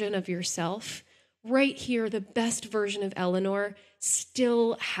version of yourself, right here, the best version of Eleanor,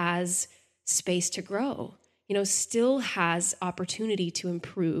 still has space to grow, still has opportunity to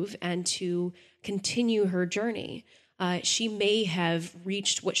improve and to continue her journey. She may have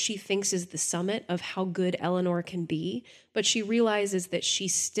reached what she thinks is the summit of how good Eleanor can be, but she realizes that she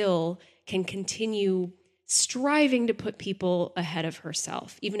still can continue striving to put people ahead of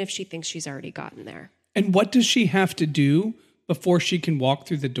herself, even if she thinks she's already gotten there. And what does she have to do before she can walk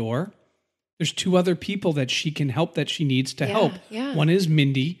through the door? There's two other people that she can help, that she needs to help. Yeah. One is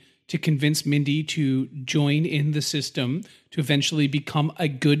Mindy, to convince Mindy to join in the system, to eventually become a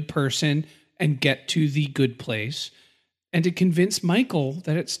good person and get to the good place, and to convince Michael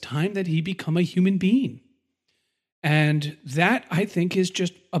that it's time that he become a human being. And that, I think, is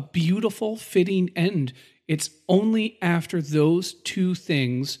just a beautiful, fitting end. It's only after those two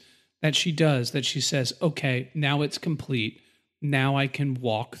things that she does that she says, okay, now it's complete. Now I can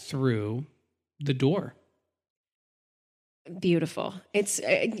walk through the door. Beautiful. It's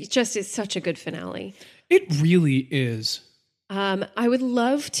such a good finale. It really is. I would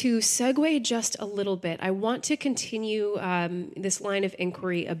love to segue just a little bit. I want to continue this line of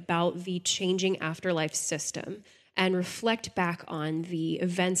inquiry about the changing afterlife system and reflect back on the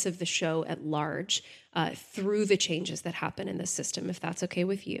events of the show at large through the changes that happen in the system, if that's okay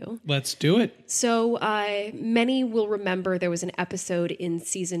with you. Let's do it. So many will remember there was an episode in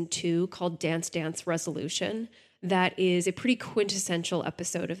season 2 called Dance Dance Resolution. That is a pretty quintessential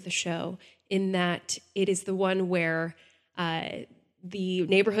episode of the show, in that it is the one where the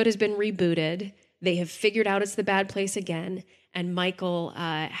neighborhood has been rebooted. They have figured out it's the bad place again, and Michael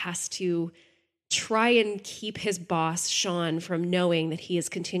has to try and keep his boss, Sean, from knowing that he is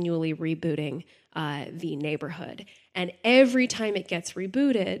continually rebooting the neighborhood. And every time it gets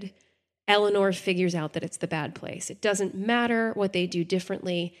rebooted, Eleanor figures out that it's the bad place. It doesn't matter what they do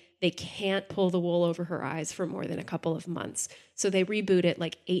differently. They can't pull the wool over her eyes for more than a couple of months. So they reboot it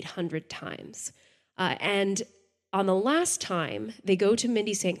like 800 times. And on the last time, they go to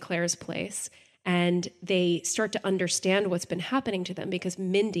Mindy St. Clair's place and they start to understand what's been happening to them, because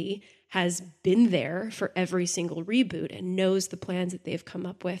Mindy has been there for every single reboot and knows the plans that they've come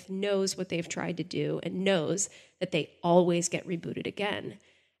up with, knows what they've tried to do, and knows that they always get rebooted again.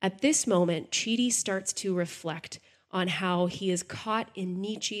 At this moment, Chidi starts to reflect on how he is caught in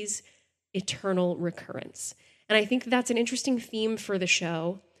Nietzsche's eternal recurrence. And I think that's an interesting theme for the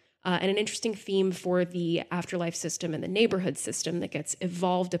show, and an interesting theme for the afterlife system and the neighborhood system that gets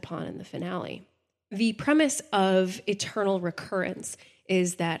evolved upon in the finale. The premise of eternal recurrence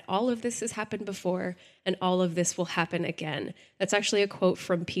is that all of this has happened before and all of this will happen again. That's actually a quote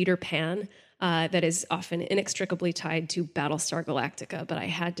from Peter Pan that is often inextricably tied to Battlestar Galactica, but I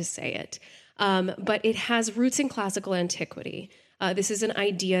had to say it. But it has roots in classical antiquity. This is an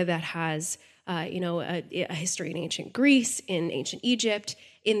idea that has a history in ancient Greece, in ancient Egypt,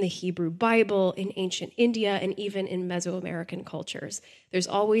 in the Hebrew Bible, in ancient India, and even in Mesoamerican cultures. There's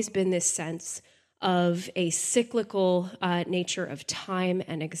always been this sense of a cyclical nature of time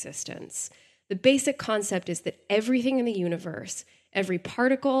and existence. The basic concept is that everything in the universe Every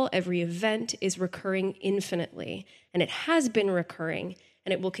particle, every event is recurring infinitely, and it has been recurring,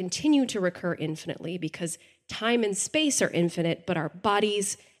 and it will continue to recur infinitely because time and space are infinite, but our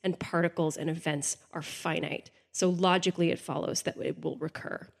bodies and particles and events are finite. So logically, it follows that it will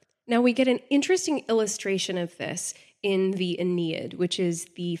recur. Now, we get an interesting illustration of this in the Aeneid, which is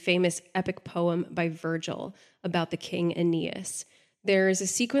the famous epic poem by Virgil about the king Aeneas. There is a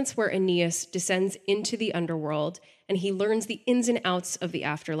sequence where Aeneas descends into the underworld and he learns the ins and outs of the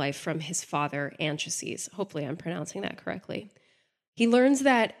afterlife from his father, Anchises. Hopefully, I'm pronouncing that correctly. He learns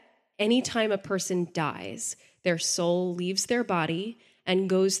that anytime a person dies, their soul leaves their body and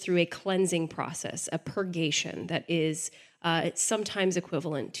goes through a cleansing process, a purgation that is sometimes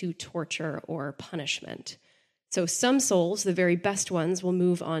equivalent to torture or punishment. So some souls, the very best ones, will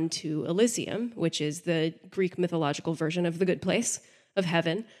move on to Elysium, which is the Greek mythological version of the good place of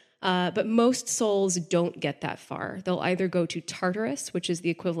heaven. But most souls don't get that far. They'll either go to Tartarus, which is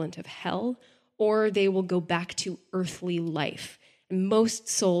the equivalent of hell, or they will go back to earthly life. And most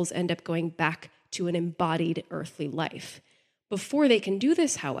souls end up going back to an embodied earthly life. Before they can do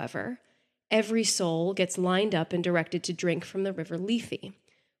this, however, every soul gets lined up and directed to drink from the river Lethe,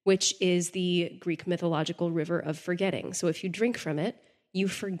 which is the Greek mythological river of forgetting. So if you drink from it, you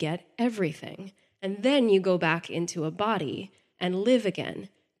forget everything. And then you go back into a body and live again,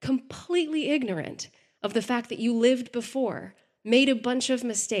 completely ignorant of the fact that you lived before, made a bunch of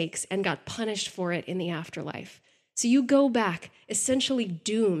mistakes, and got punished for it in the afterlife. So you go back, essentially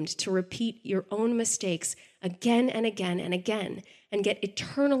doomed to repeat your own mistakes again and again and again, and get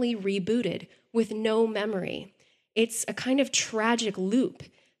eternally rebooted with no memory. It's a kind of tragic loop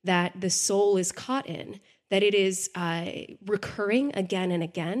that the soul is caught in, that it is recurring again and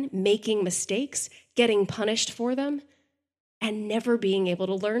again, making mistakes, getting punished for them, and never being able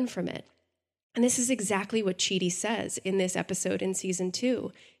to learn from it. And this is exactly what Chidi says in this episode in season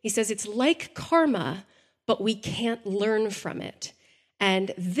 2. He says it's like karma, but we can't learn from it.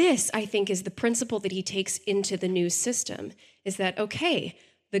 And this, I think, is the principle that he takes into the new system, is that, okay,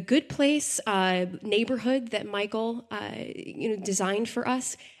 the good place neighborhood that Michael designed for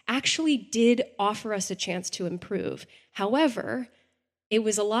us actually did offer us a chance to improve. However, it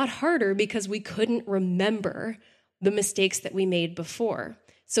was a lot harder because we couldn't remember the mistakes that we made before.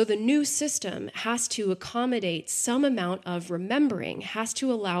 So the new system has to accommodate some amount of remembering, has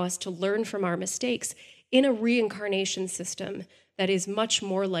to allow us to learn from our mistakes in a reincarnation system that is much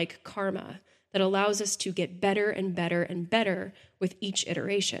more like karma, that allows us to get better and better and better with each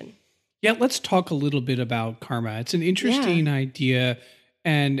iteration. Yeah, let's talk a little bit about karma. It's an interesting idea,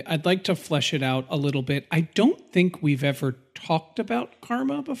 and I'd like to flesh it out a little bit. I don't think we've ever talked about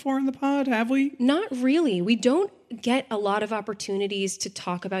karma before in the pod, have we? Not really. We don't get a lot of opportunities to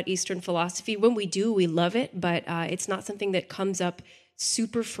talk about Eastern philosophy. When we do, we love it, but it's not something that comes up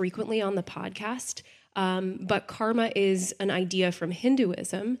super frequently on the podcast. But karma is an idea from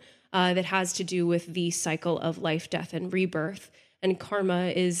Hinduism that has to do with the cycle of life, death, and rebirth. And karma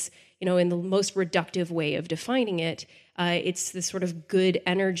is, in the most reductive way of defining it, it's this sort of good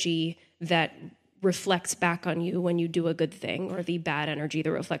energy that reflects back on you when you do a good thing, or the bad energy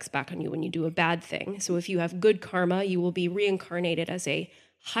that reflects back on you when you do a bad thing. So if you have good karma, you will be reincarnated as a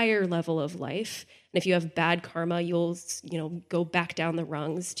higher level of life. And if you have bad karma, you'll, go back down the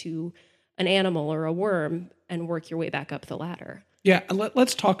rungs to an animal or a worm and work your way back up the ladder. Yeah,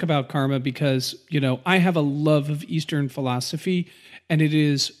 let's talk about karma because, I have a love of Eastern philosophy, and it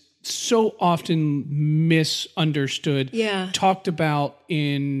is so often misunderstood, talked about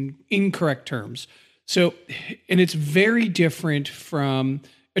in incorrect terms. So, and it's very different from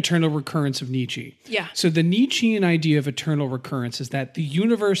eternal recurrence of Nietzsche. Yeah. So the Nietzschean idea of eternal recurrence is that the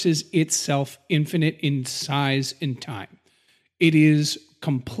universe is itself infinite in size and time. It is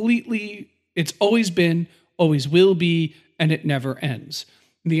it's always been, always will be, and it never ends.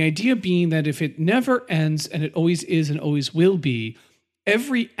 And the idea being that if it never ends and it always is and always will be,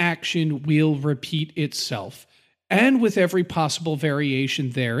 every action will repeat itself, and with every possible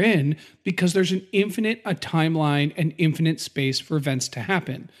variation therein, because there's a timeline and infinite space for events to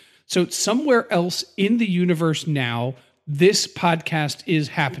happen. So somewhere else in the universe now, this podcast is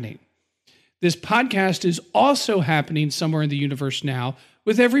happening. This podcast is also happening somewhere in the universe now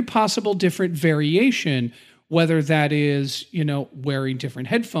with every possible different variation, whether that is, wearing different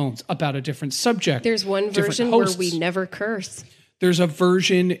headphones about a different subject. There's one version where we never curse. There's a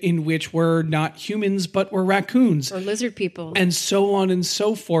version in which we're not humans, but we're raccoons. Or lizard people. And so on and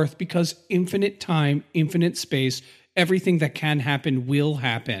so forth, because infinite time, infinite space, everything that can happen will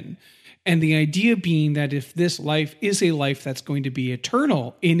happen. And the idea being that if this life is a life that's going to be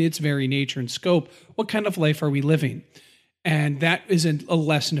eternal in its very nature and scope, what kind of life are we living? And that is a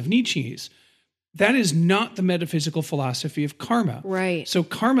lesson of Nietzsche's. That is not the metaphysical philosophy of karma. Right. So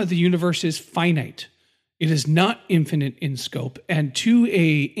karma, the universe is finite. It is not infinite in scope. And to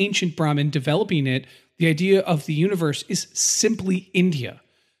a ancient Brahmin developing it, the idea of the universe is simply India.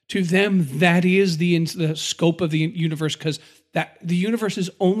 To them, that is the scope of the universe, because that the universe is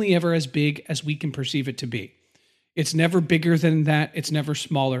only ever as big as we can perceive it to be. It's never bigger than that. It's never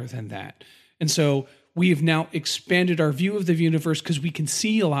smaller than that. And so we have now expanded our view of the universe because we can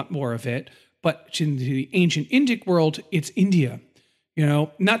see a lot more of it. But in the ancient Indic world, it's India.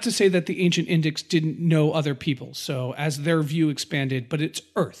 Not to say that the ancient Indics didn't know other people. So as their view expanded, but it's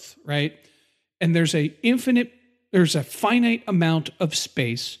Earth, right? And there's a finite amount of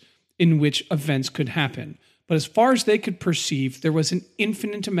space in which events could happen. But as far as they could perceive, there was an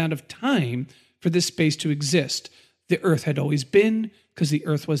infinite amount of time for this space to exist. The Earth had always been, because the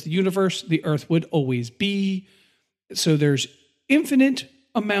Earth was the universe. The Earth would always be. So there's infinite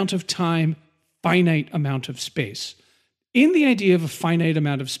amount of time, finite amount of space. In the idea of a finite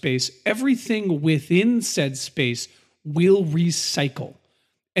amount of space, everything within said space will recycle.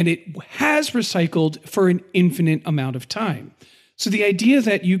 And it has recycled for an infinite amount of time. So the idea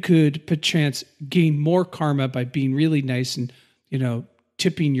that you could perchance gain more karma by being really nice and,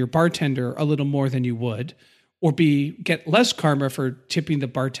 tipping your bartender a little more than you would, or get less karma for tipping the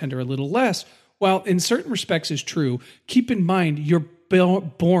bartender a little less, while in certain respects is true, keep in mind you're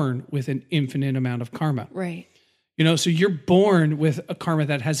born with an infinite amount of karma. Right. So you're born with a karma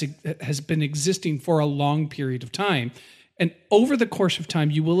that has been existing for a long period of time. And over the course of time,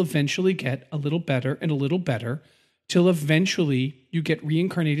 you will eventually get a little better and a little better till eventually you get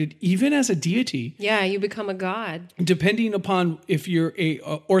reincarnated, even as a deity. Yeah, you become a god. Depending upon if you're a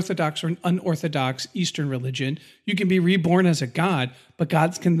orthodox or an unorthodox Eastern religion, you can be reborn as a god, but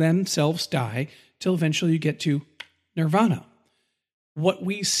gods can themselves die till eventually you get to nirvana. What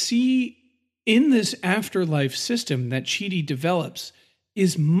we see in this afterlife system that Chidi develops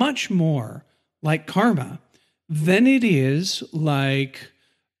is much more like karma than it is like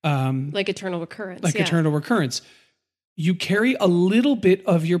eternal recurrence. Eternal recurrence. You carry a little bit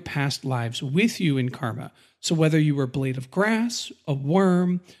of your past lives with you in karma. So whether you were a blade of grass, a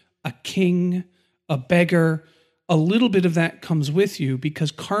worm, a king, a beggar, a little bit of that comes with you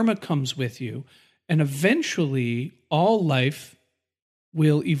because karma comes with you. And eventually all life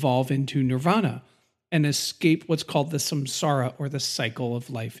will evolve into nirvana and escape what's called the samsara, or the cycle of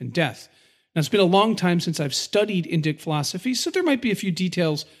life and death. Now, it's been a long time since I've studied Indic philosophy, so there might be a few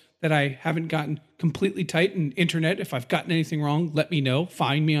details that I haven't gotten completely tight. And internet, if I've gotten anything wrong, let me know.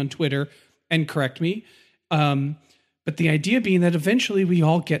 Find me on Twitter and correct me. But the idea being that eventually we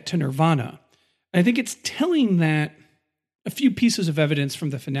all get to nirvana. I think it's telling that a few pieces of evidence from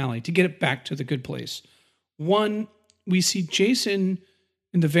the finale to get it back to the good place. One, we see Jason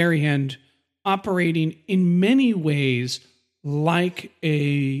in the very end operating in many ways like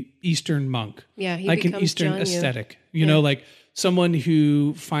a Eastern monk. Yeah, he like an becomes Eastern John ascetic. You know, like someone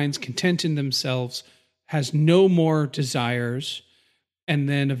who finds content in themselves, has no more desires, and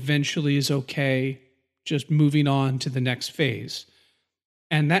then eventually is okay just moving on to the next phase.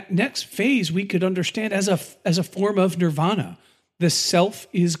 And that next phase we could understand as a form of nirvana. The self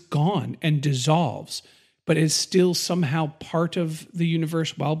is gone and dissolves, but is still somehow part of the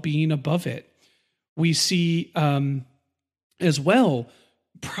universe while being above it. We see as well,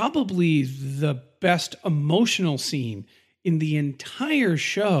 probably the best emotional scene in the entire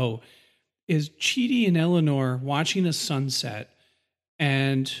show is Chidi and Eleanor watching a sunset,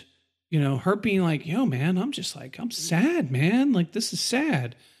 and her being like, yo, man, I'm sad, man. Like, this is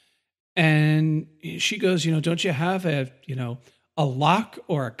sad. And she goes, don't you have a Locke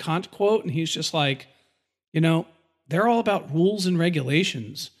or a Kant quote? And he's just like, they're all about rules and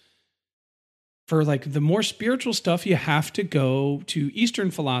regulations. For like the more spiritual stuff, you have to go to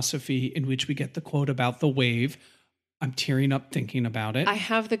Eastern philosophy, in which we get the quote about the wave. I'm tearing up thinking about it. I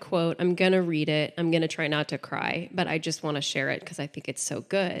have the quote. I'm going to read it. I'm going to try not to cry, but I just want to share it because I think it's so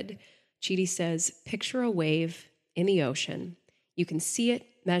good. Chidi says, picture a wave in the ocean. You can see it,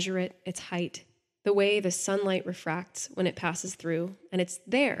 measure it, its height, the way the sunlight refracts when it passes through, and it's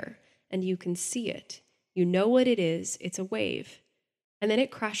there, and you can see it. You know what it is. It's a wave. And then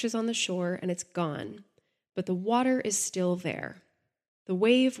it crashes on the shore and it's gone. But the water is still there. The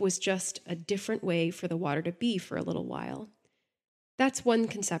wave was just a different way for the water to be for a little while. That's one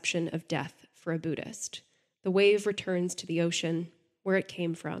conception of death for a Buddhist. The wave returns to the ocean, where it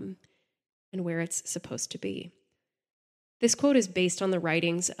came from, and where it's supposed to be. This quote is based on the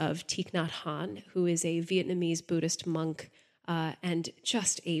writings of Thich Nhat Hanh, who is a Vietnamese Buddhist monk and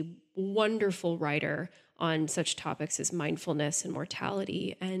just a wonderful writer on such topics as mindfulness and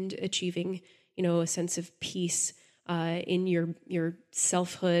mortality and achieving, a sense of peace in your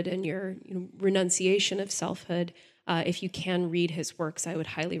selfhood and your renunciation of selfhood. If you can read his works, I would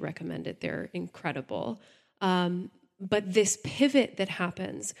highly recommend it. They're incredible. But this pivot that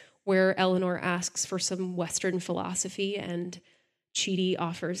happens where Eleanor asks for some Western philosophy and Chidi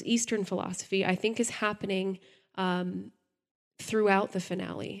offers Eastern philosophy, I think is happening throughout the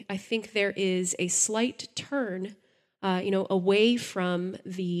finale. I think there is a slight turn, away from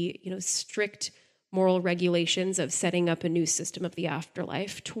the, strict moral regulations of setting up a new system of the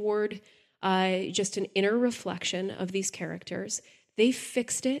afterlife toward just an inner reflection of these characters. They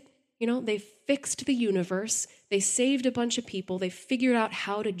fixed it. They fixed the universe. They saved a bunch of people. They figured out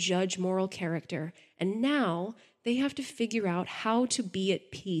how to judge moral character. And now they have to figure out how to be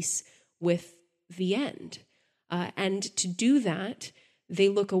at peace with the end. And to do that, they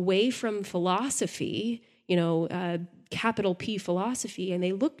look away from philosophy, capital P philosophy, and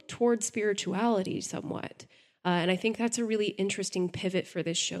they look toward spirituality somewhat. And I think that's a really interesting pivot for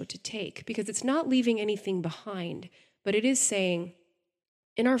this show to take, because it's not leaving anything behind, but it is saying,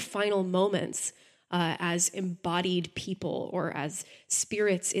 in our final moments as embodied people or as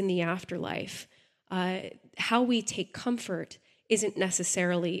spirits in the afterlife, how we take comfort isn't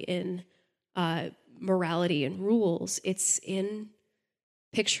necessarily in morality and rules. It's in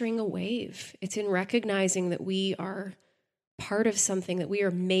picturing a wave. It's in recognizing that we are part of something, that we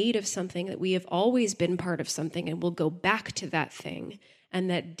are made of something, that we have always been part of something and will go back to that thing, and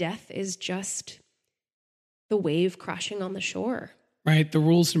that death is just the wave crashing on the shore. Right. The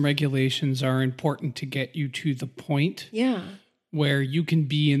rules and regulations are important to get you to the point where you can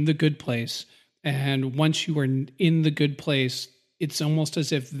be in the good place. And once you are in the good place, it's almost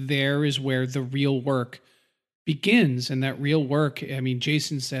as if there is where the real work begins. And that real work, I mean,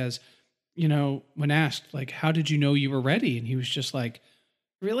 Jason says, when asked, like, how did you know you were ready? And he was just like,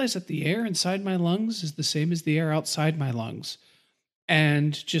 I realized that the air inside my lungs is the same as the air outside my lungs.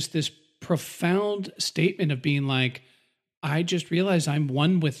 And just this profound statement of being like, I just realized I'm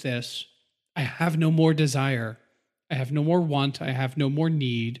one with this. I have no more desire. I have no more want. I have no more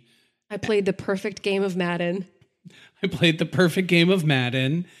need. I played the perfect game of Madden.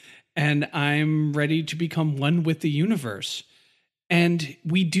 And I'm ready to become one with the universe. And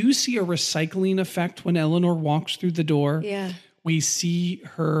we do see a recycling effect when Eleanor walks through the door. Yeah. We see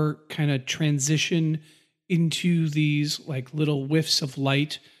her kind of transition into these like little whiffs of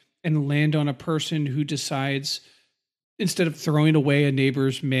light and land on a person who decides, instead of throwing away a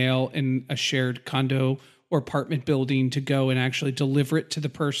neighbor's mail in a shared condo or apartment building, to go and actually deliver it to the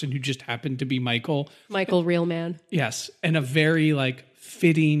person who just happened to be Michael. Michael, real man. Yes. And a very like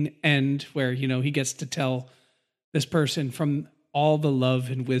fitting end where, he gets to tell this person from all the love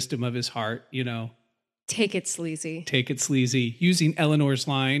and wisdom of his heart, take it sleazy. Take it sleazy. Using Eleanor's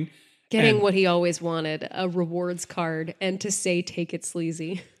line. Getting what he always wanted, a rewards card, and to say, take it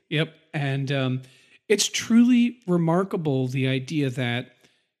sleazy. Yep. And, it's truly remarkable, the idea that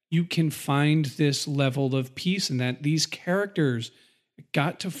you can find this level of peace and that these characters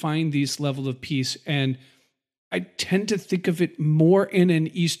got to find these level of peace. And I tend to think of it more in an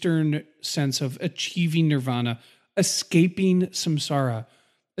Eastern sense of achieving nirvana, escaping samsara,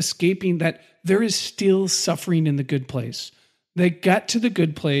 escaping that there is still suffering in the good place. They got to the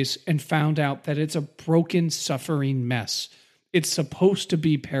good place and found out that it's a broken, suffering mess. It's supposed to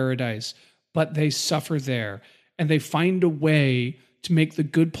be paradise, but they suffer there, and they find a way to make the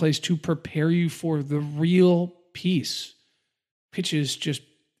good place to prepare you for the real peace, which is just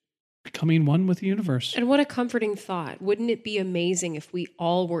becoming one with the universe. And what a comforting thought. Wouldn't it be amazing if we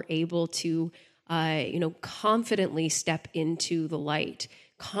all were able to, confidently step into the light,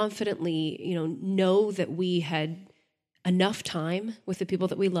 confidently, know that we had enough time with the people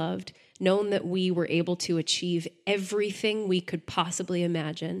that we loved, known that we were able to achieve everything we could possibly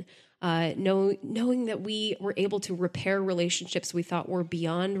imagine, knowing that we were able to repair relationships we thought were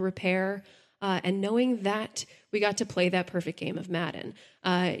beyond repair, and knowing that we got to play that perfect game of Madden.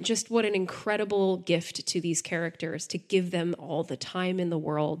 Just what an incredible gift to these characters to give them all the time in the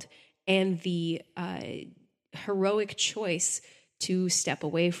world and the heroic choice to step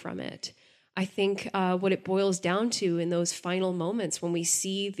away from it. I think what it boils down to in those final moments when we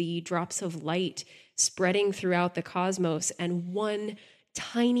see the drops of light spreading throughout the cosmos and one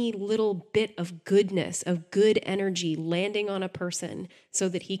tiny little bit of goodness, of good energy landing on a person so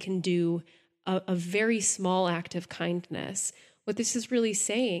that he can do a very small act of kindness. What this is really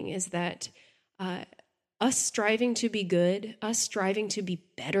saying is that us striving to be good, us striving to be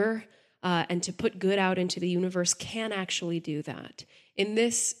better, and to put good out into the universe can actually do that. In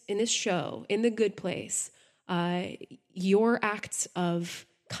this show, in The Good Place, your acts of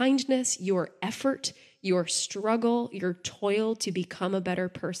kindness, your effort, your struggle, your toil to become a better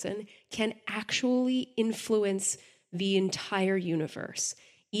person can actually influence the entire universe.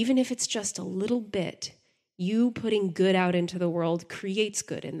 Even if it's just a little bit, you putting good out into the world creates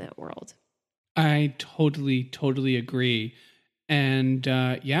good in that world. I totally agree. And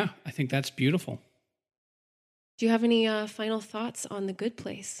yeah, I think that's beautiful. Do you have any final thoughts on The Good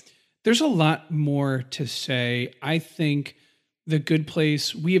Place? There's a lot more to say. I think The Good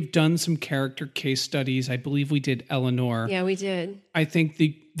Place, we have done some character case studies. I believe we did Eleanor. Yeah, we did. I think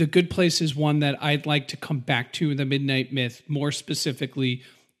the Good Place is one that I'd like to come back to in the Midnight Myth, more specifically,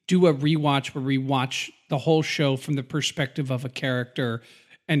 do a rewatch where we watch the whole show from the perspective of a character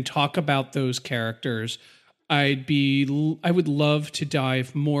and talk about those characters. I would love to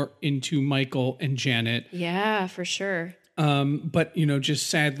dive more into Michael and Janet. Yeah, for sure. But, just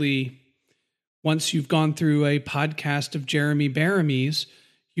sadly, once you've gone through a podcast of Jeremy Bearamys,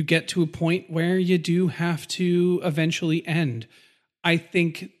 you get to a point where you do have to eventually end. I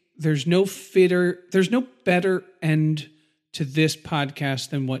think there's no better end to this podcast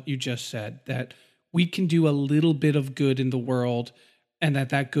than what you just said, that we can do a little bit of good in the world and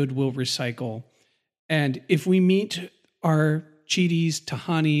that good will recycle. And if we meet our Cheaties,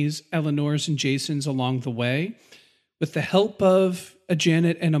 Tahanis, Eleanors, and Jasons along the way, with the help of a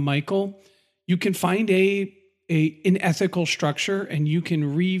Janet and a Michael, you can find an ethical structure and you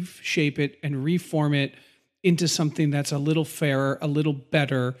can reshape it and reform it into something that's a little fairer, a little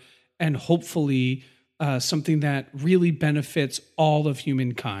better, and hopefully something that really benefits all of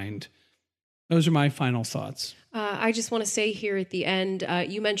humankind. Those are my final thoughts. I just want to say here at the end,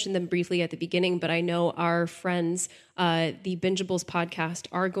 you mentioned them briefly at the beginning, but I know our friends, the Bingeables podcast,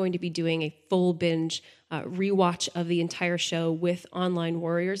 are going to be doing a full binge rewatch of the entire show with Online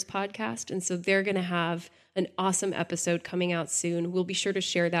Warriors podcast. And so they're going to have an awesome episode coming out soon. We'll be sure to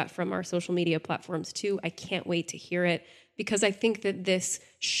share that from our social media platforms too. I can't wait to hear it because I think that this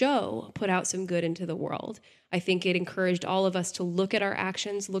show put out some good into the world. I think it encouraged all of us to look at our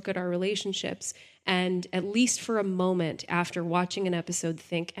actions, look at our relationships, and at least for a moment after watching an episode,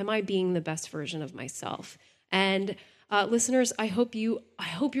 think, am I being the best version of myself? And listeners, I hope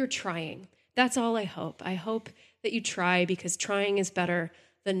you're trying. That's all I hope. I hope that you try because trying is better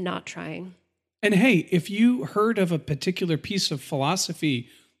than not trying. And hey, if you heard of a particular piece of philosophy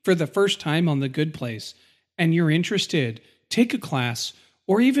for the first time on The Good Place and you're interested, take a class,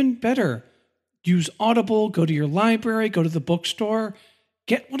 or even better, use Audible, go to your library, go to the bookstore,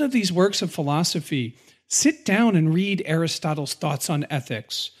 get one of these works of philosophy, sit down and read Aristotle's thoughts on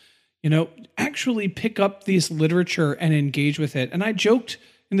ethics. Actually pick up this literature and engage with it. And I joked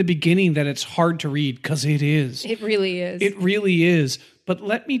in the beginning that it's hard to read because it is. It really is. It really is. But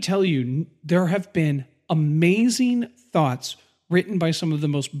let me tell you, there have been amazing thoughts written by some of the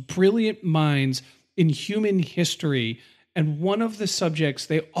most brilliant minds in human history. And one of the subjects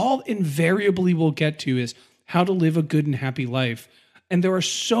they all invariably will get to is how to live a good and happy life. And there are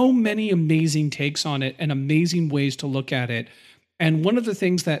so many amazing takes on it and amazing ways to look at it. And one of the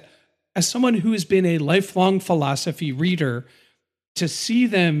things that, as someone who has been a lifelong philosophy reader, to see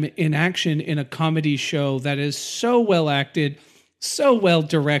them in action in a comedy show that is so well acted, so well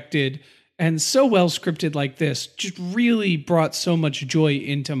directed, and so well scripted like this just really brought so much joy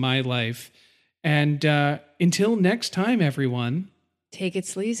into my life. And until next time, everyone, take it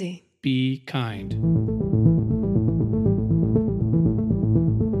sleazy. Be kind.